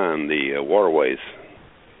redefine the waterways,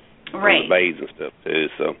 right, the bays and stuff too.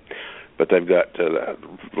 So, but they've got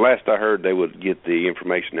last I heard, they would get the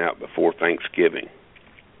information out before Thanksgiving.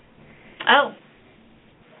 Oh,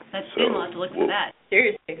 that's soon. We'll have to look for that.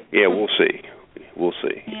 Seriously. Yeah, we'll see. We'll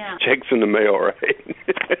see. Yeah. Checks in the mail, right?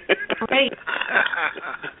 Right.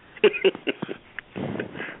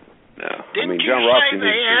 No. Didn't John you Robson say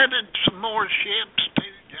they added some more ships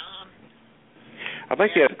too, John? I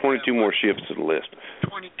think they had 22 more ships to the list.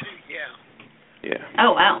 22, yeah. Yeah.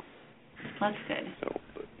 Oh, wow. That's good. So,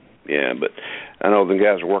 but I know the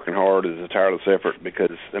guys are working hard. It's a tireless effort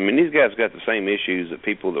because, these guys got the same issues that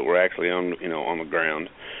people that were actually on the ground.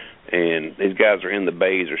 And these guys are in the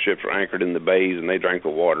bays, or ships are anchored in the bays, and they drank the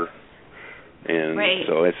water. And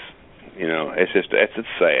so it's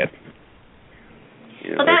sad.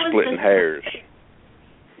 They're splitting hairs.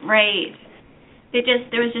 Right.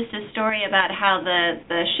 There was just a story about how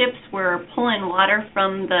the ships were pulling water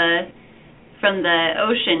from the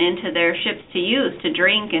ocean into their ships to use, to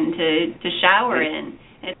drink and to shower in.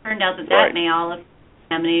 It turned out that may all have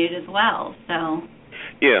contaminated as well. So.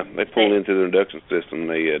 Yeah, they pull into the induction system.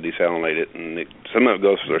 They desalinate it, and some of it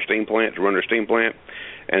goes to their steam plant to run their steam plant.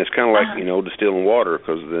 And it's kind of like distilling water,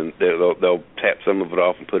 because then they'll tap some of it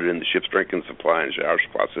off and put it in the ship's drinking supply and shower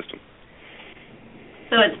supply system.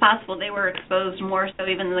 So it's possible they were exposed more so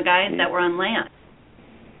even than the guys that were on land.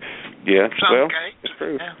 Yeah, it's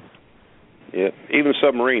true. Yeah, even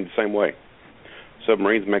submarines the same way.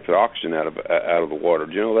 Submarines make the oxygen out of the water.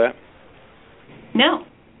 Do you know that? No.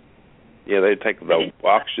 Yeah, they take the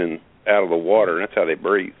oxygen out of the water, and that's how they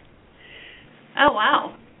breathe. Oh,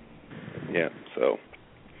 wow. Yeah, so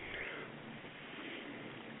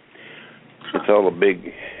it's all a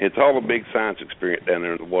big science experience down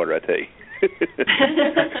there in the water, I tell you.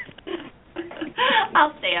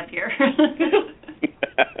 I'll stay up here.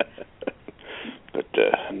 But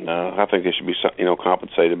no, I think they should be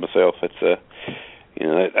compensated myself. It's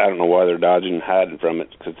I don't know why they're dodging and hiding from it,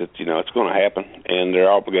 because it's going to happen, and they're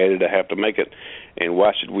obligated to have to make it. And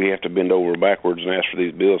why should we have to bend over backwards and ask for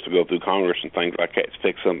these bills to go through Congress and things like that to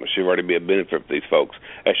fix something that should already be a benefit for these folks?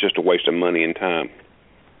 That's just a waste of money and time.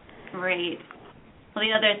 Right. Well,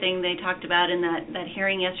 the other thing they talked about in that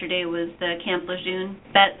hearing yesterday was the Camp Lejeune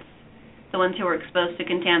vets, the ones who were exposed to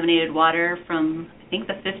contaminated water from, I think,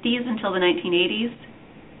 the 50s until the 1980s.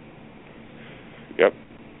 Yep.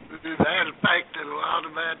 That affected a lot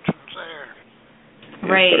of veterans there.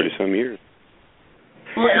 Right. 30-some years.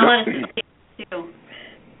 Well, and a lot of civilians, too.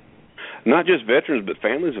 Not just veterans, but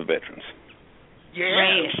families of veterans. Yes.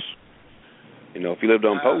 Right. If you lived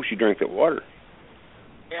on post, you drank that water.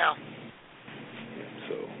 Yeah.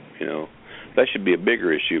 So, that should be a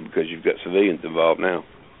bigger issue, because you've got civilians involved now.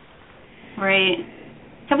 Right.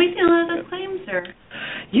 Have we seen a lot of those claims, or?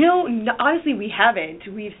 Honestly, we haven't.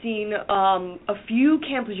 We've seen a few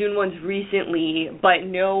Camp Lejeune ones recently, but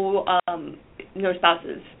no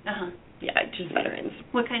spouses. Yeah, just veterans.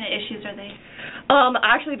 What kind of issues are they?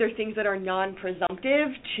 Actually, they're things that are non-presumptive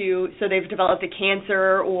so they've developed a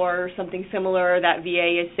cancer or something similar that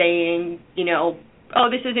VA is saying,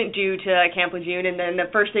 this isn't due to Camp Lejeune, and then the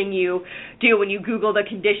first thing you do when you Google the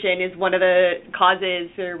condition is one of the causes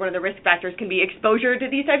or one of the risk factors can be exposure to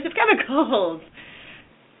these types of chemicals.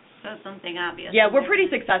 So something obvious. Yeah, we're pretty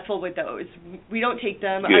successful with those. We don't take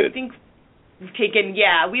them. Good. I think we've taken,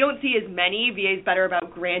 we don't see as many. VA's better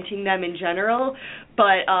about granting them in general,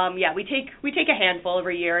 but we take a handful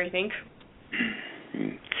every year, I think.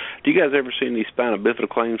 Do you guys ever see any spina bifida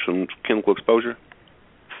claims from chemical exposure?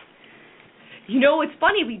 It's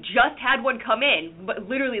funny. We just had one come in, but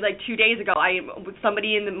literally like 2 days ago.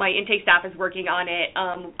 Somebody in my intake staff is working on it.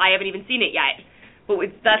 I haven't even seen it yet, but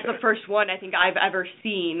that's the first one I think I've ever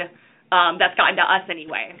seen that's gotten to us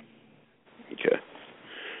anyway. Okay.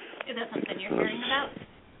 Is that something you're hearing about?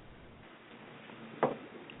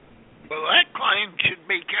 Well, that claim should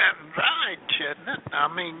be cut and dried, shouldn't it? I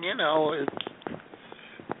mean, it's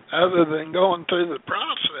other than going through the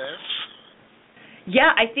process.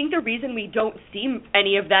 Yeah, I think the reason we don't see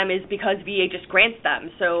any of them is because VA just grants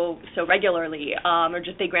them so regularly, or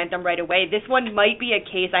just they grant them right away. This one might be a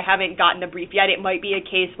case, I haven't gotten a brief yet, it might be a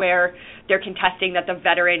case where they're contesting that the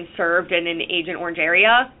veteran served in an Agent Orange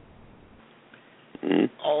area. Mm-hmm.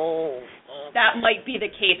 Oh. That might be the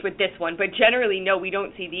case with this one, but generally, no, we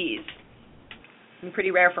don't see these. It's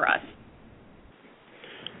pretty rare for us.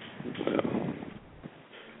 Well.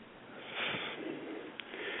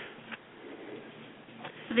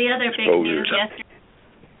 The other big news yesterday.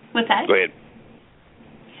 What's that? Go ahead.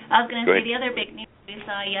 I was going to say the other big news we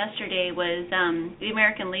saw yesterday was the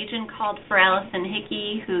American Legion called for Allison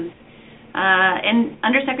Hickey, who's an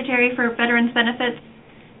Undersecretary for Veterans Benefits,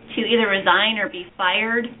 to either resign or be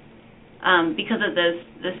fired because of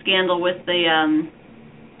the scandal with the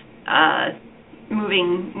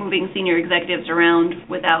moving senior executives around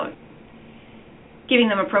without giving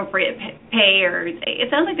them appropriate pay. Or it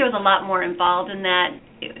sounds like there was a lot more involved in that,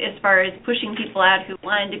 as far as pushing people out who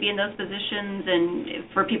wanted to be in those positions, and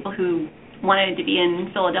for people who wanted to be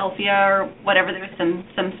in Philadelphia or whatever, there was some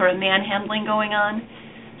sort of manhandling going on.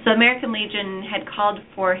 So American Legion had called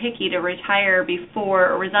for Hickey to resign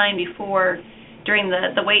before during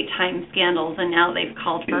the wait time scandals, and now they've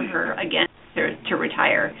called for her again to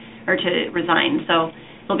retire or to resign. So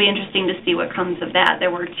it'll be interesting to see what comes of that.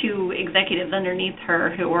 There were 2 executives underneath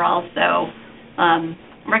her who were also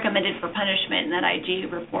recommended for punishment in that IG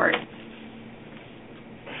report.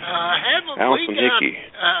 Haven't Allison we got Hickey.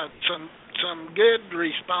 some good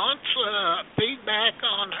response, feedback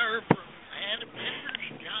on her from added members,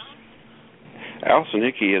 John? Allison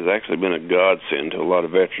Hickey has actually been a godsend to a lot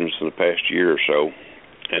of veterans in the past year or so,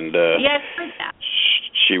 and yes, I've heard that.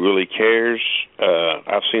 She really cares.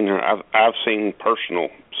 I've seen her. I've seen personal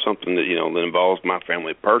something that that involves my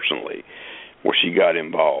family personally, where she got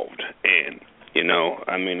involved, and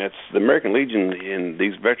I mean that's the American Legion and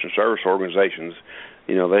these veteran service organizations.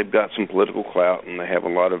 They've got some political clout, and they have a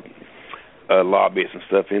lot of lobbyists and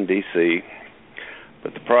stuff in D.C.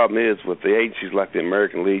 But the problem is with the agencies like the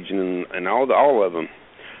American Legion and all of them,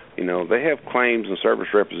 they have claims and service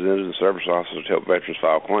representatives and service officers to help veterans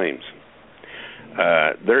file claims.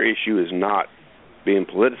 Their issue is not being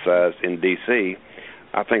politicized in D.C.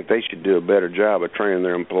 I think they should do a better job of training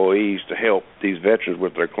their employees to help these veterans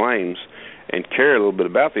with their claims and care a little bit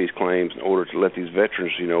about these claims in order to let these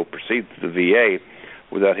veterans, proceed to the VA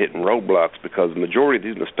without hitting roadblocks, because the majority of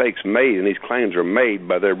these mistakes made and these claims are made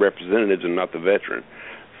by their representatives and not the veteran.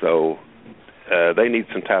 So they need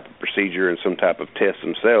some type of procedure and some type of test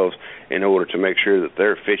themselves in order to make sure that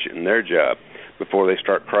they're efficient in their job before they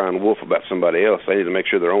start crying wolf about somebody else. They need to make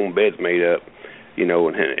sure their own bed's made up,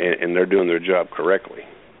 and they're doing their job correctly.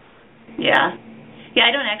 Yeah. Yeah,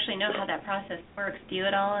 I don't actually know how that process works. Do you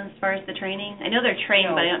at all as far as the training? I know they're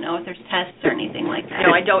trained, No. but I don't know if there's tests or anything like that.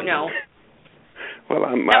 No, I don't know. Well,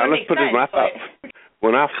 Let's put it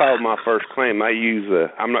when I filed my first claim, I use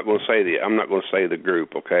I'm not going to say the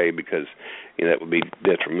group, okay, because that would be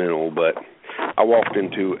detrimental. But I walked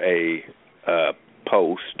into a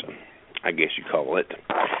post, I guess you call it,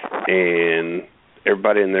 and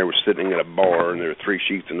everybody in there was sitting at a bar, and there were 3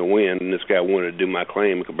 sheets in the wind, and this guy wanted to do my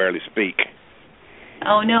claim and could barely speak.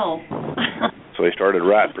 Oh no. So he started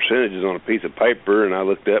writing percentages on a piece of paper, and I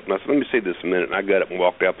looked up and I said, "Let me see this a minute." And I got up and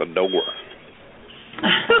walked out the door.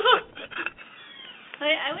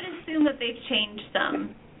 I would assume that they've changed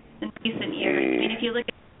some in recent years. I mean, if you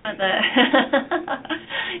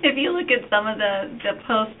look at some of the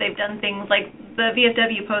posts, they've done things like the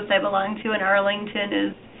VFW post I belong to in Arlington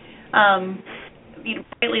is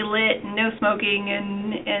brightly lit and no smoking,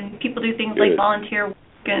 and people do things like volunteer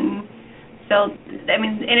work, and so I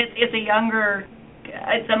mean, and it's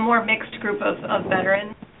a more mixed group of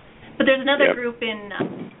veterans. But there's another group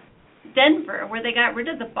in Denver where they got rid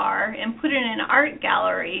of the bar and put it in an art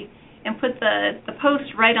gallery and put the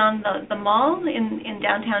post right on the mall in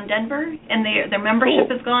downtown Denver, and their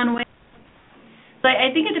membership has gone away. So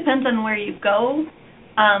I think it depends on where you go.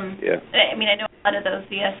 I mean, I know a lot of those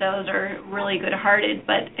VSOs are really good-hearted,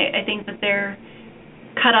 but I think that they're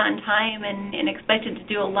cut on time and expected to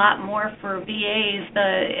do a lot more for VAs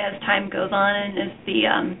as time goes on and as the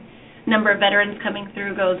number of veterans coming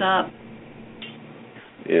through goes up.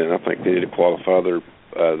 Yeah, and I think they need to qualify their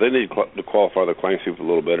claims people a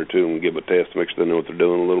little better too, and give them a test to make sure they know what they're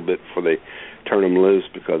doing a little bit before they turn them loose,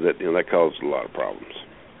 because that causes a lot of problems.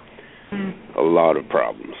 A lot of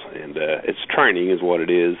problems, and it's training is what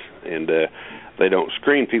it is, and they don't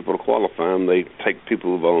screen people to qualify them. They take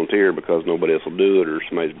people who volunteer because nobody else will do it, or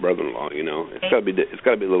somebody's brother-in-law. It's got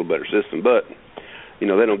to be a little better system, but they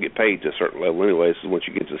don't get paid to a certain level anyway. So once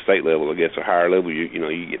you get to the state level, I guess a higher level, you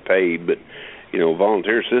get paid. But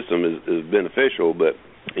volunteer system is beneficial, but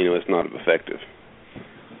it's not effective.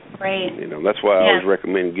 Right. That's why I always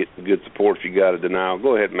recommend getting good support. If you got a denial,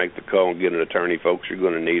 go ahead and make the call and get an attorney, folks. You're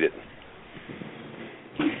going to need it.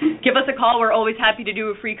 Give us a call. We're always happy to do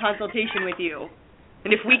a free consultation with you.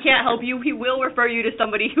 And if we can't help you, we will refer you to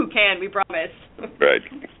somebody who can, we promise. Right.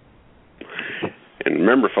 And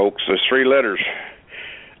remember, folks, there's 3 letters.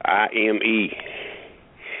 IME.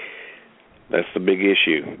 That's the big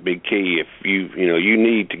issue, big key. If you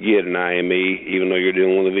need to get an IME, even though you're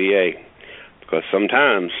dealing with a VA, because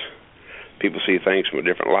sometimes people see things from a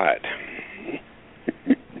different light.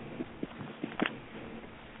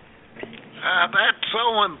 That's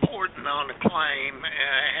so important on a claim,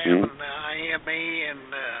 having the IME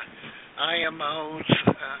and IMOs.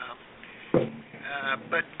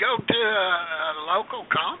 But go to a local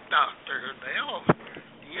comp doctor. They'll,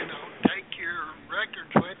 take your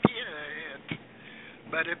records with you.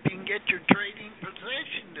 But if you can get your trading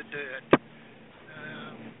position to do it.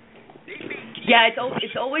 Yeah,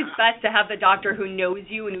 it's always best to have the doctor who knows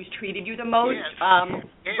you and who's treated you the most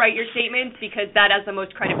write your statements, because that has the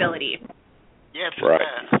most credibility. Yes, it right.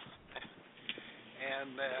 does.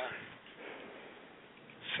 And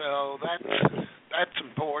so that's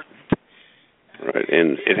important. Right,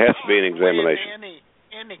 and it has to be an examination.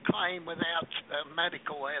 Any claim without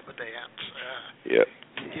medical evidence, Yep.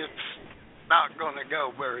 It's not going to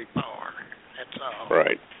go very far. That's all.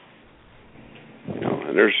 Right.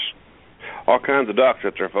 And there's all kinds of doctors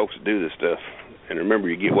out there, folks, that do this stuff. And remember,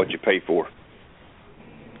 you get what you pay for.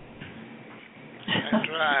 That's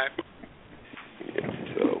right. Yeah,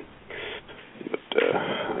 so, but,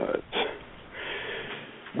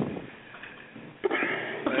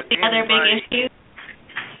 the other big issue?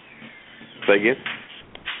 Say again?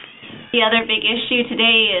 The other big issue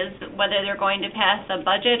today is whether they're going to pass a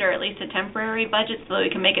budget, or at least a temporary budget, so that we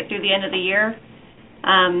can make it through the end of the year.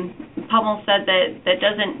 Pummel said that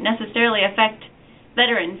doesn't necessarily affect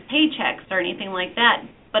veterans' paychecks or anything like that,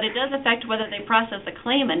 but it does affect whether they process a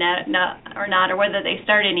claim or not, or whether they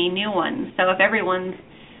start any new ones. So if everyone's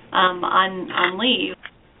on leave,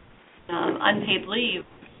 unpaid leave,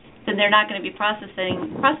 then they're not going to be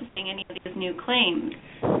processing any of these new claims.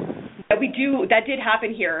 That did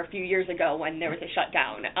happen here a few years ago when there was a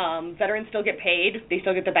shutdown. Veterans still get paid, they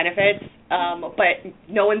still get the benefits, but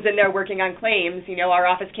no one's in there working on claims. Our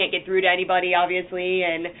office can't get through to anybody, obviously,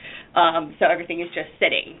 and so everything is just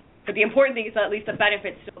sitting. But the important thing is that at least the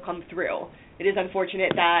benefits still come through. It is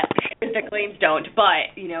unfortunate that the claims don't,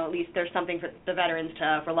 but at least there's something for the veterans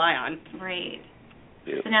to rely on. Right.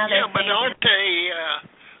 Yeah. So now but aren't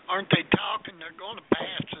they talking? They're going to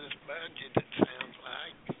pass this budget, it sounds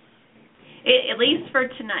like. At least for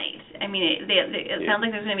tonight. I mean, it sounds like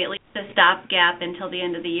there's going to be at least a stopgap until the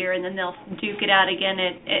end of the year, and then they'll duke it out again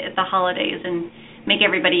at the holidays and make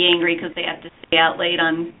everybody angry because they have to stay out late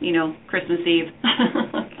on, Christmas Eve.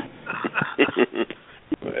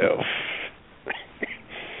 Well,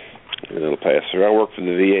 it'll pass through. I worked for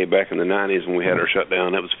the VA back in the 90s when we had our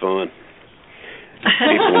shutdown. That was fun.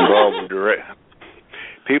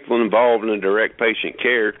 People involved in direct patient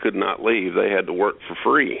care could not leave. They had to work for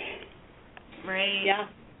free. Right. Yeah.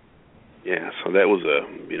 Yeah, so that was a,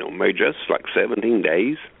 major, that's like 17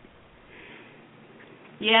 days.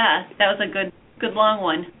 Yeah, that was a good long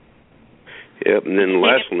one. Yep, and then the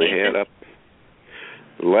last one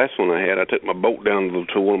I had, I took my boat down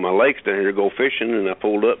to one of my lakes down here to go fishing, and I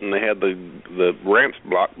pulled up, and they had the ramps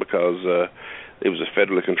blocked because it was a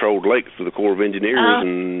federally controlled lake for the Corps of Engineers,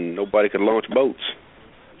 and nobody could launch boats.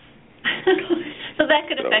 So that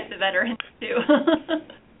could affect the veterans too.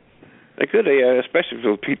 They could, especially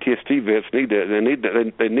for PTSD vets. They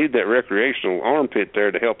need that recreational armpit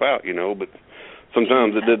there to help out, But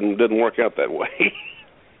sometimes it didn't work out that way.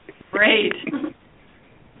 Right.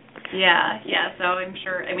 Yeah. So I'm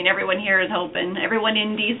sure. I mean, everyone here is hoping. Everyone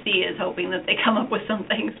in DC is hoping that they come up with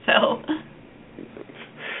something. So.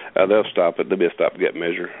 They'll stop it. There'll be a stopgap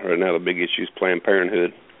measure. Right now, the big issue is Planned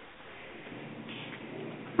Parenthood.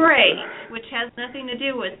 Right, which has nothing to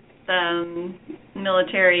do with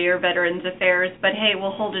military or veterans affairs, but hey,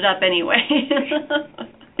 we'll hold it up anyway.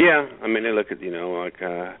 Yeah, I mean, they look at,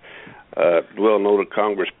 well-noted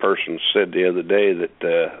congressperson said the other day that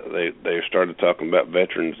they started talking about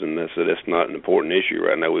veterans, and they said it's not an important issue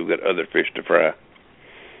right now. We've got other fish to fry.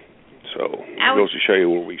 So it goes to show you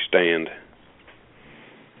where we stand.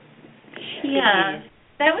 Yeah,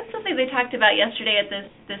 that was something they talked about yesterday at this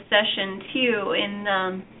session too.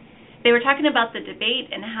 They were talking about the debate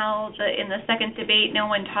and how in the second debate no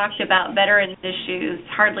one talked about veterans issues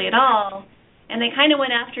hardly at all, and they kind of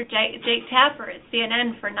went after Jake Tapper at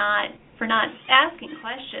CNN for not asking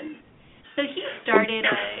questions. So he started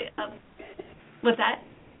what's that?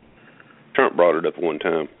 Trump brought it up one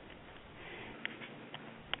time.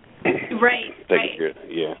 Right.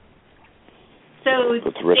 Yeah. So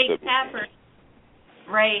Jake Tapper.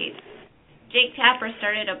 Right. Jake Tapper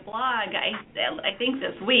started a blog, I think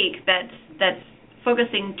this week, that's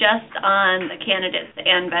focusing just on the candidates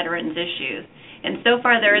and veterans issues. And so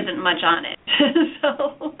far there isn't much on it.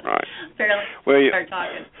 So right. Fairly start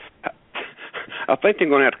talking. I think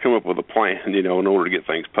they're going to have to come up with a plan, in order to get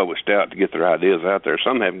things published out, to get their ideas out there.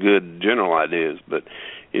 Some have good general ideas, but,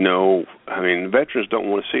 veterans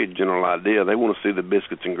don't want to see a general idea. They want to see the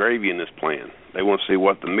biscuits and gravy in this plan. They want to see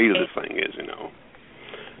what the meat of the thing is,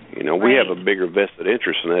 We have a bigger vested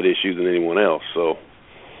interest in that issue than anyone else, so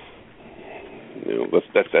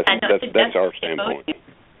that's our standpoint.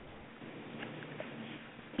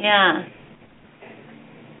 Yeah.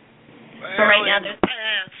 Well, but right now in the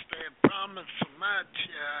past, they promised so much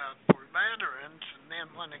for veterans, and then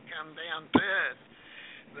when it comes down to it,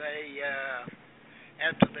 they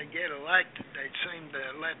after they get elected, they seem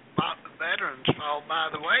to let the veterans fall by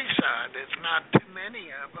the wayside. There's not too many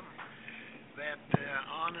of them that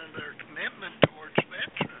honor their commitment towards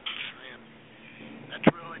veterans, and that's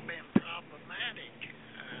really been problematic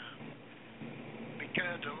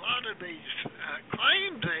because a lot of these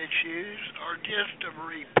claims issues are just a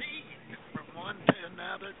repeat from one to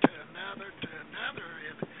another to another to another,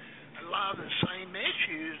 and a lot of the same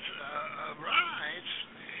issues arise,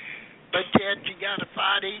 but yet you got to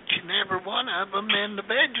fight each and every one of them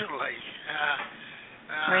individually.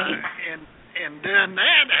 Right. And doing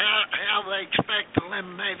that, how they expect to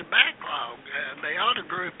eliminate a backlog? They ought to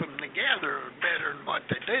group them together better than what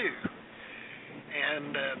they do,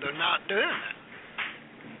 and they're not doing it.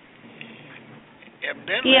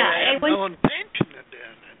 Evidently, they have no intention of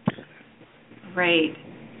doing it. Right.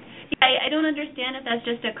 I don't understand if that's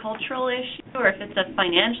just a cultural issue or if it's a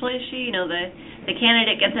financial issue. You know, the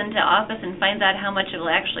candidate gets into office and finds out how much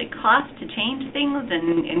it'll actually cost to change things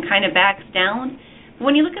and kind of backs down.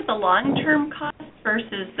 When you look at the long-term cost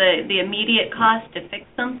versus the immediate cost to fix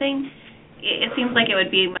something, it seems like it would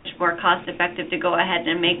be much more cost-effective to go ahead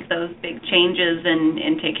and make those big changes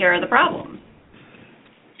and take care of the problem.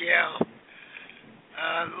 Yeah.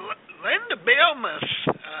 Linda Bilmus,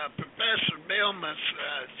 Professor Bilmus,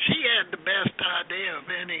 she had the best idea of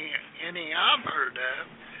any I've heard of.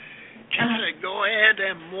 She said go ahead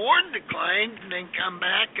and warn the claims and then come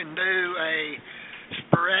back and do a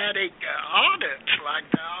sporadic audits like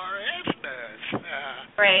the IRS does.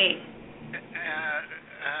 Right.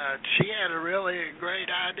 She had a really great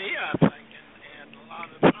idea, I think, and a lot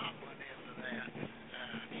of thought went into that.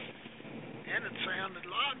 And it sounded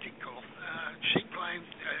logical. She claimed,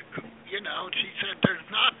 she said there's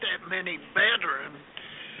not that many veteran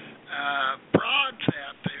frauds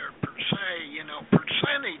out there per se,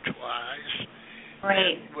 percentage-wise.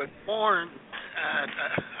 Right. That would warrant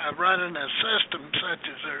running a system such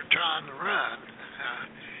as they're trying to run.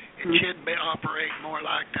 It should operate more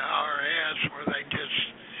like the IRS, where they just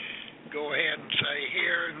go ahead and say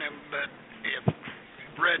here, and then, but if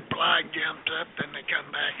red flag jumps up, then they come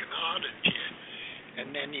back and audit you,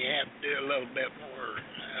 and then you have to do a little bit more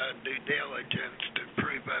due diligence to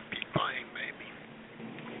prove up your claim, maybe.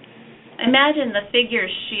 Imagine the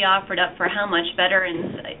figures she offered up for how much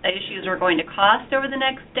veterans issues were going to cost over the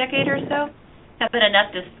next decade or so. Have been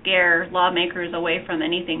enough to scare lawmakers away from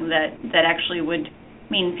anything that actually would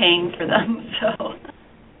mean paying for them. So,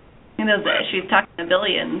 she's talking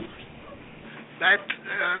billions. That's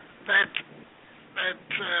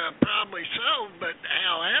probably so. But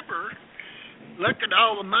however, look at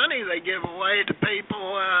all the money they give away to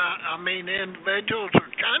people. Individuals or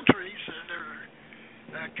countries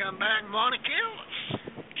that come back and want to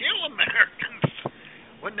kill Americans.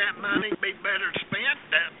 Wouldn't that money be better spent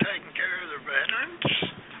taking care of their veterans?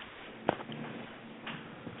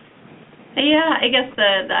 Yeah, I guess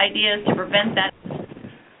the idea is to prevent us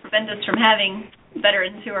from having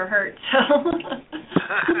veterans who are hurt. So.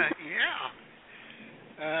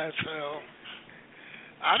 Yeah. So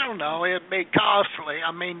I don't know. It'd be costly.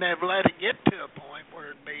 They've let it get to a point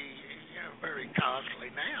where it'd be very costly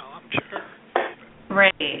now, I'm sure.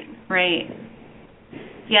 Right.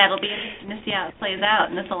 Yeah, it'll be interesting to see how it plays out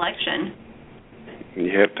in this election.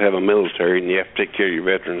 You have to have a military, and you have to take care of your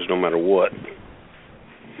veterans no matter what.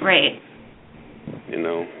 Right.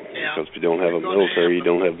 Because if you don't have a military, you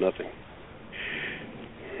don't have nothing.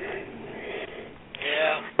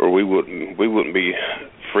 Yeah. Or we wouldn't be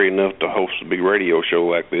free enough to host a big radio show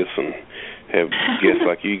like this and have guests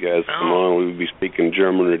like you guys come on. We would be speaking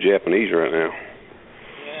German or Japanese right now.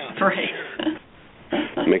 Yeah. Right.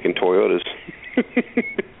 Sure. Making Toyotas.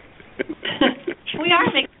 We are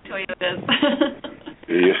making Toyotas.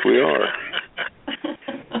 Yes, we are.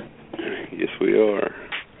 Yes, we are.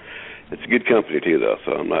 It's a good company too, though.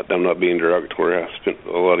 So I'm not being derogatory. I spent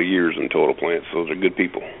a lot of years in Toyota plants. So those are good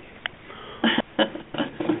people.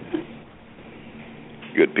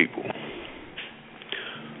 Good people.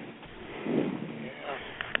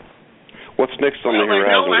 What's next on the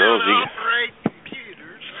horizon, girls? Operate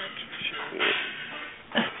computers, that's for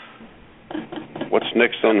sure. What's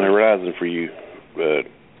next on the horizon for you,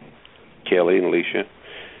 Kelly and Alicia?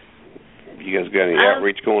 You guys got any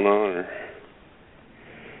outreach going on? Or?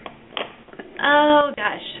 Oh,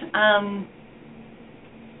 gosh.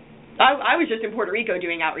 I was just in Puerto Rico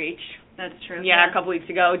doing outreach. That's true. Yeah, a couple weeks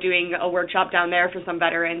ago, doing a workshop down there for some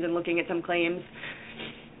veterans and looking at some claims.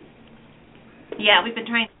 Yeah, we've been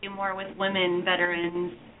trying to do more with women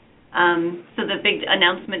veterans. So the big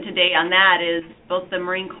announcement today on that is both the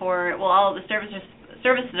Marine Corps, all of the services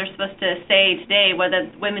are supposed to say today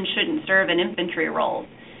whether women shouldn't serve in infantry roles.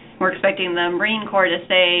 We're expecting the Marine Corps to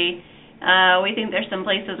say, we think there's some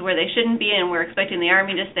places where they shouldn't be, and we're expecting the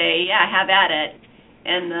Army to say, yeah, have at it.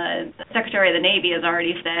 And the Secretary of the Navy has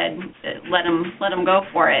already said, let them go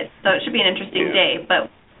for it. So it should be an interesting day, but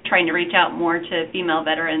trying to reach out more to female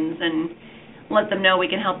veterans and let them know we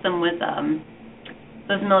can help them with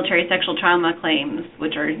those military sexual trauma claims,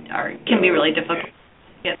 which can be really difficult.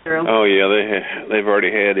 get through. Oh yeah, they've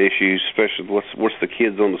already had issues, especially what's the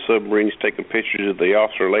kids on the submarines taking pictures of the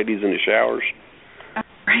officer ladies in the showers.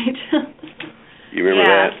 Right. You remember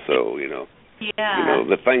that? So Yeah.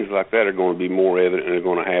 the things like that are going to be more evident and are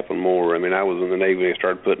going to happen more. I mean, I was in the Navy and I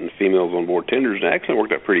started putting females on board tenders, and it actually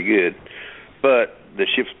worked out pretty good. But the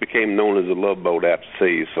ships became known as a love boat out to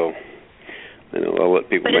sea, so I'll let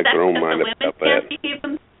people make their own mind up about that. But the women can't behave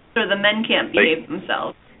themselves, or the men can't behave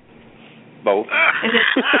themselves? Both.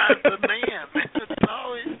 The men. It's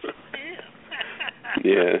always the men.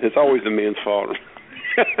 Yeah, it's always the men's fault.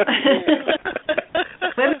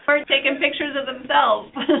 Women weren't taking pictures of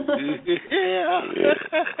themselves. Yeah.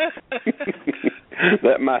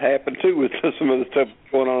 That might happen too with some of the stuff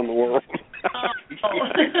going on in the world.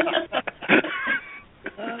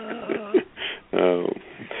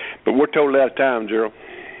 But we're totally out of time, Gerald.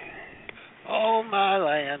 Oh my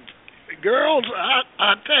land, girls!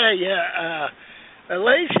 I tell you,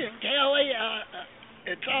 Alicia and Kelly,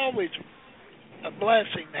 it's always a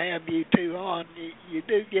blessing to have you two on. You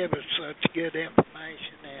do give us such good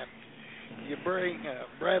information, and you bring a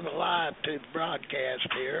breath of life to the broadcast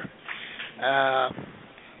here.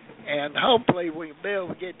 And hopefully we'll be able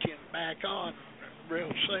to get you back on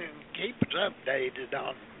real soon. Keep us updated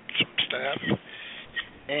on some stuff.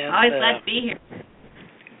 And always glad to be here.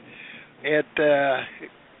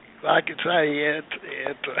 Like I say,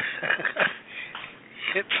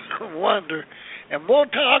 it's a wonder. And we'll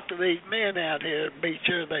talk to these men out here and be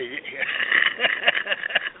sure they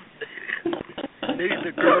these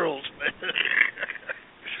are girls.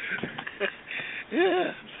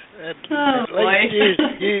 Yeah. At least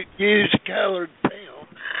use colored film.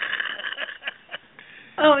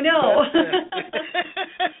 Oh no.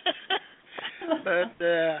 But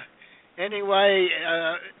anyway,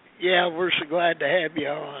 yeah, we're so glad to have you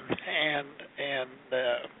on, and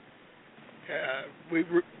we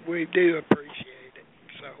do appreciate it.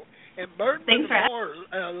 So, and Birdman and Moore,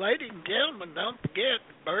 ladies and gentlemen, don't forget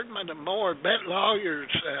Birdman and Moore, Bet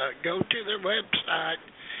Lawyers. Go to their website,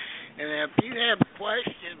 and if you have a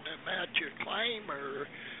question about your claim or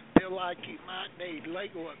feel like you might need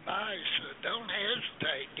legal advice, don't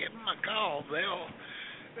hesitate. Give them a call.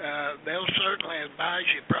 They'll certainly advise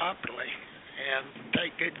you properly and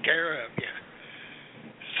take good care of you.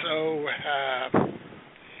 So,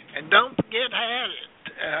 and don't forget Hadit.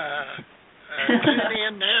 Tune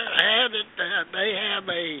in there, Hadit. They have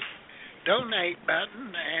a donate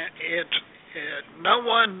button. It's no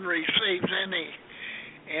one receives any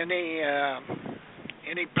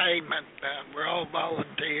payment. We're all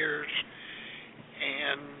volunteers,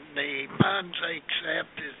 and the funds they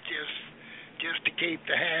accept is just to keep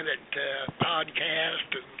the Hadit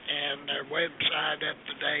podcast and their website up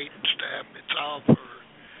to date and stuff. It's all for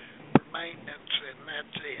maintenance, and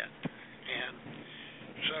that's it. And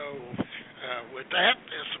so with that,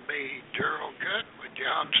 this will be Gerald Cook with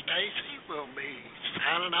John Stacy. We'll be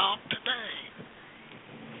signing off today.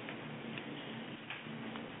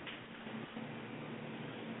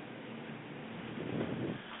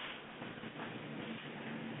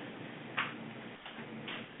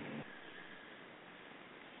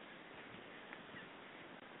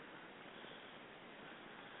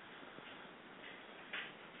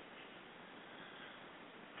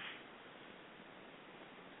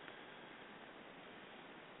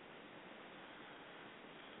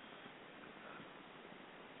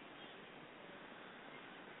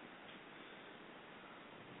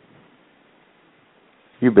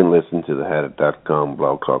 You've been listening to the Hadit.com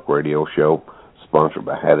Blog Talk Radio Show, sponsored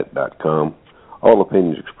by Hadit.com. All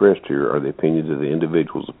opinions expressed here are the opinions of the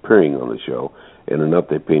individuals appearing on the show and are not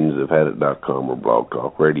the opinions of Hadit.com or Blog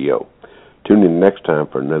Talk Radio. Tune in next time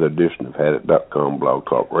for another edition of Hadit.com Blog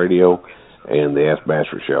Talk Radio and the Ask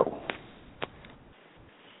Basher Show.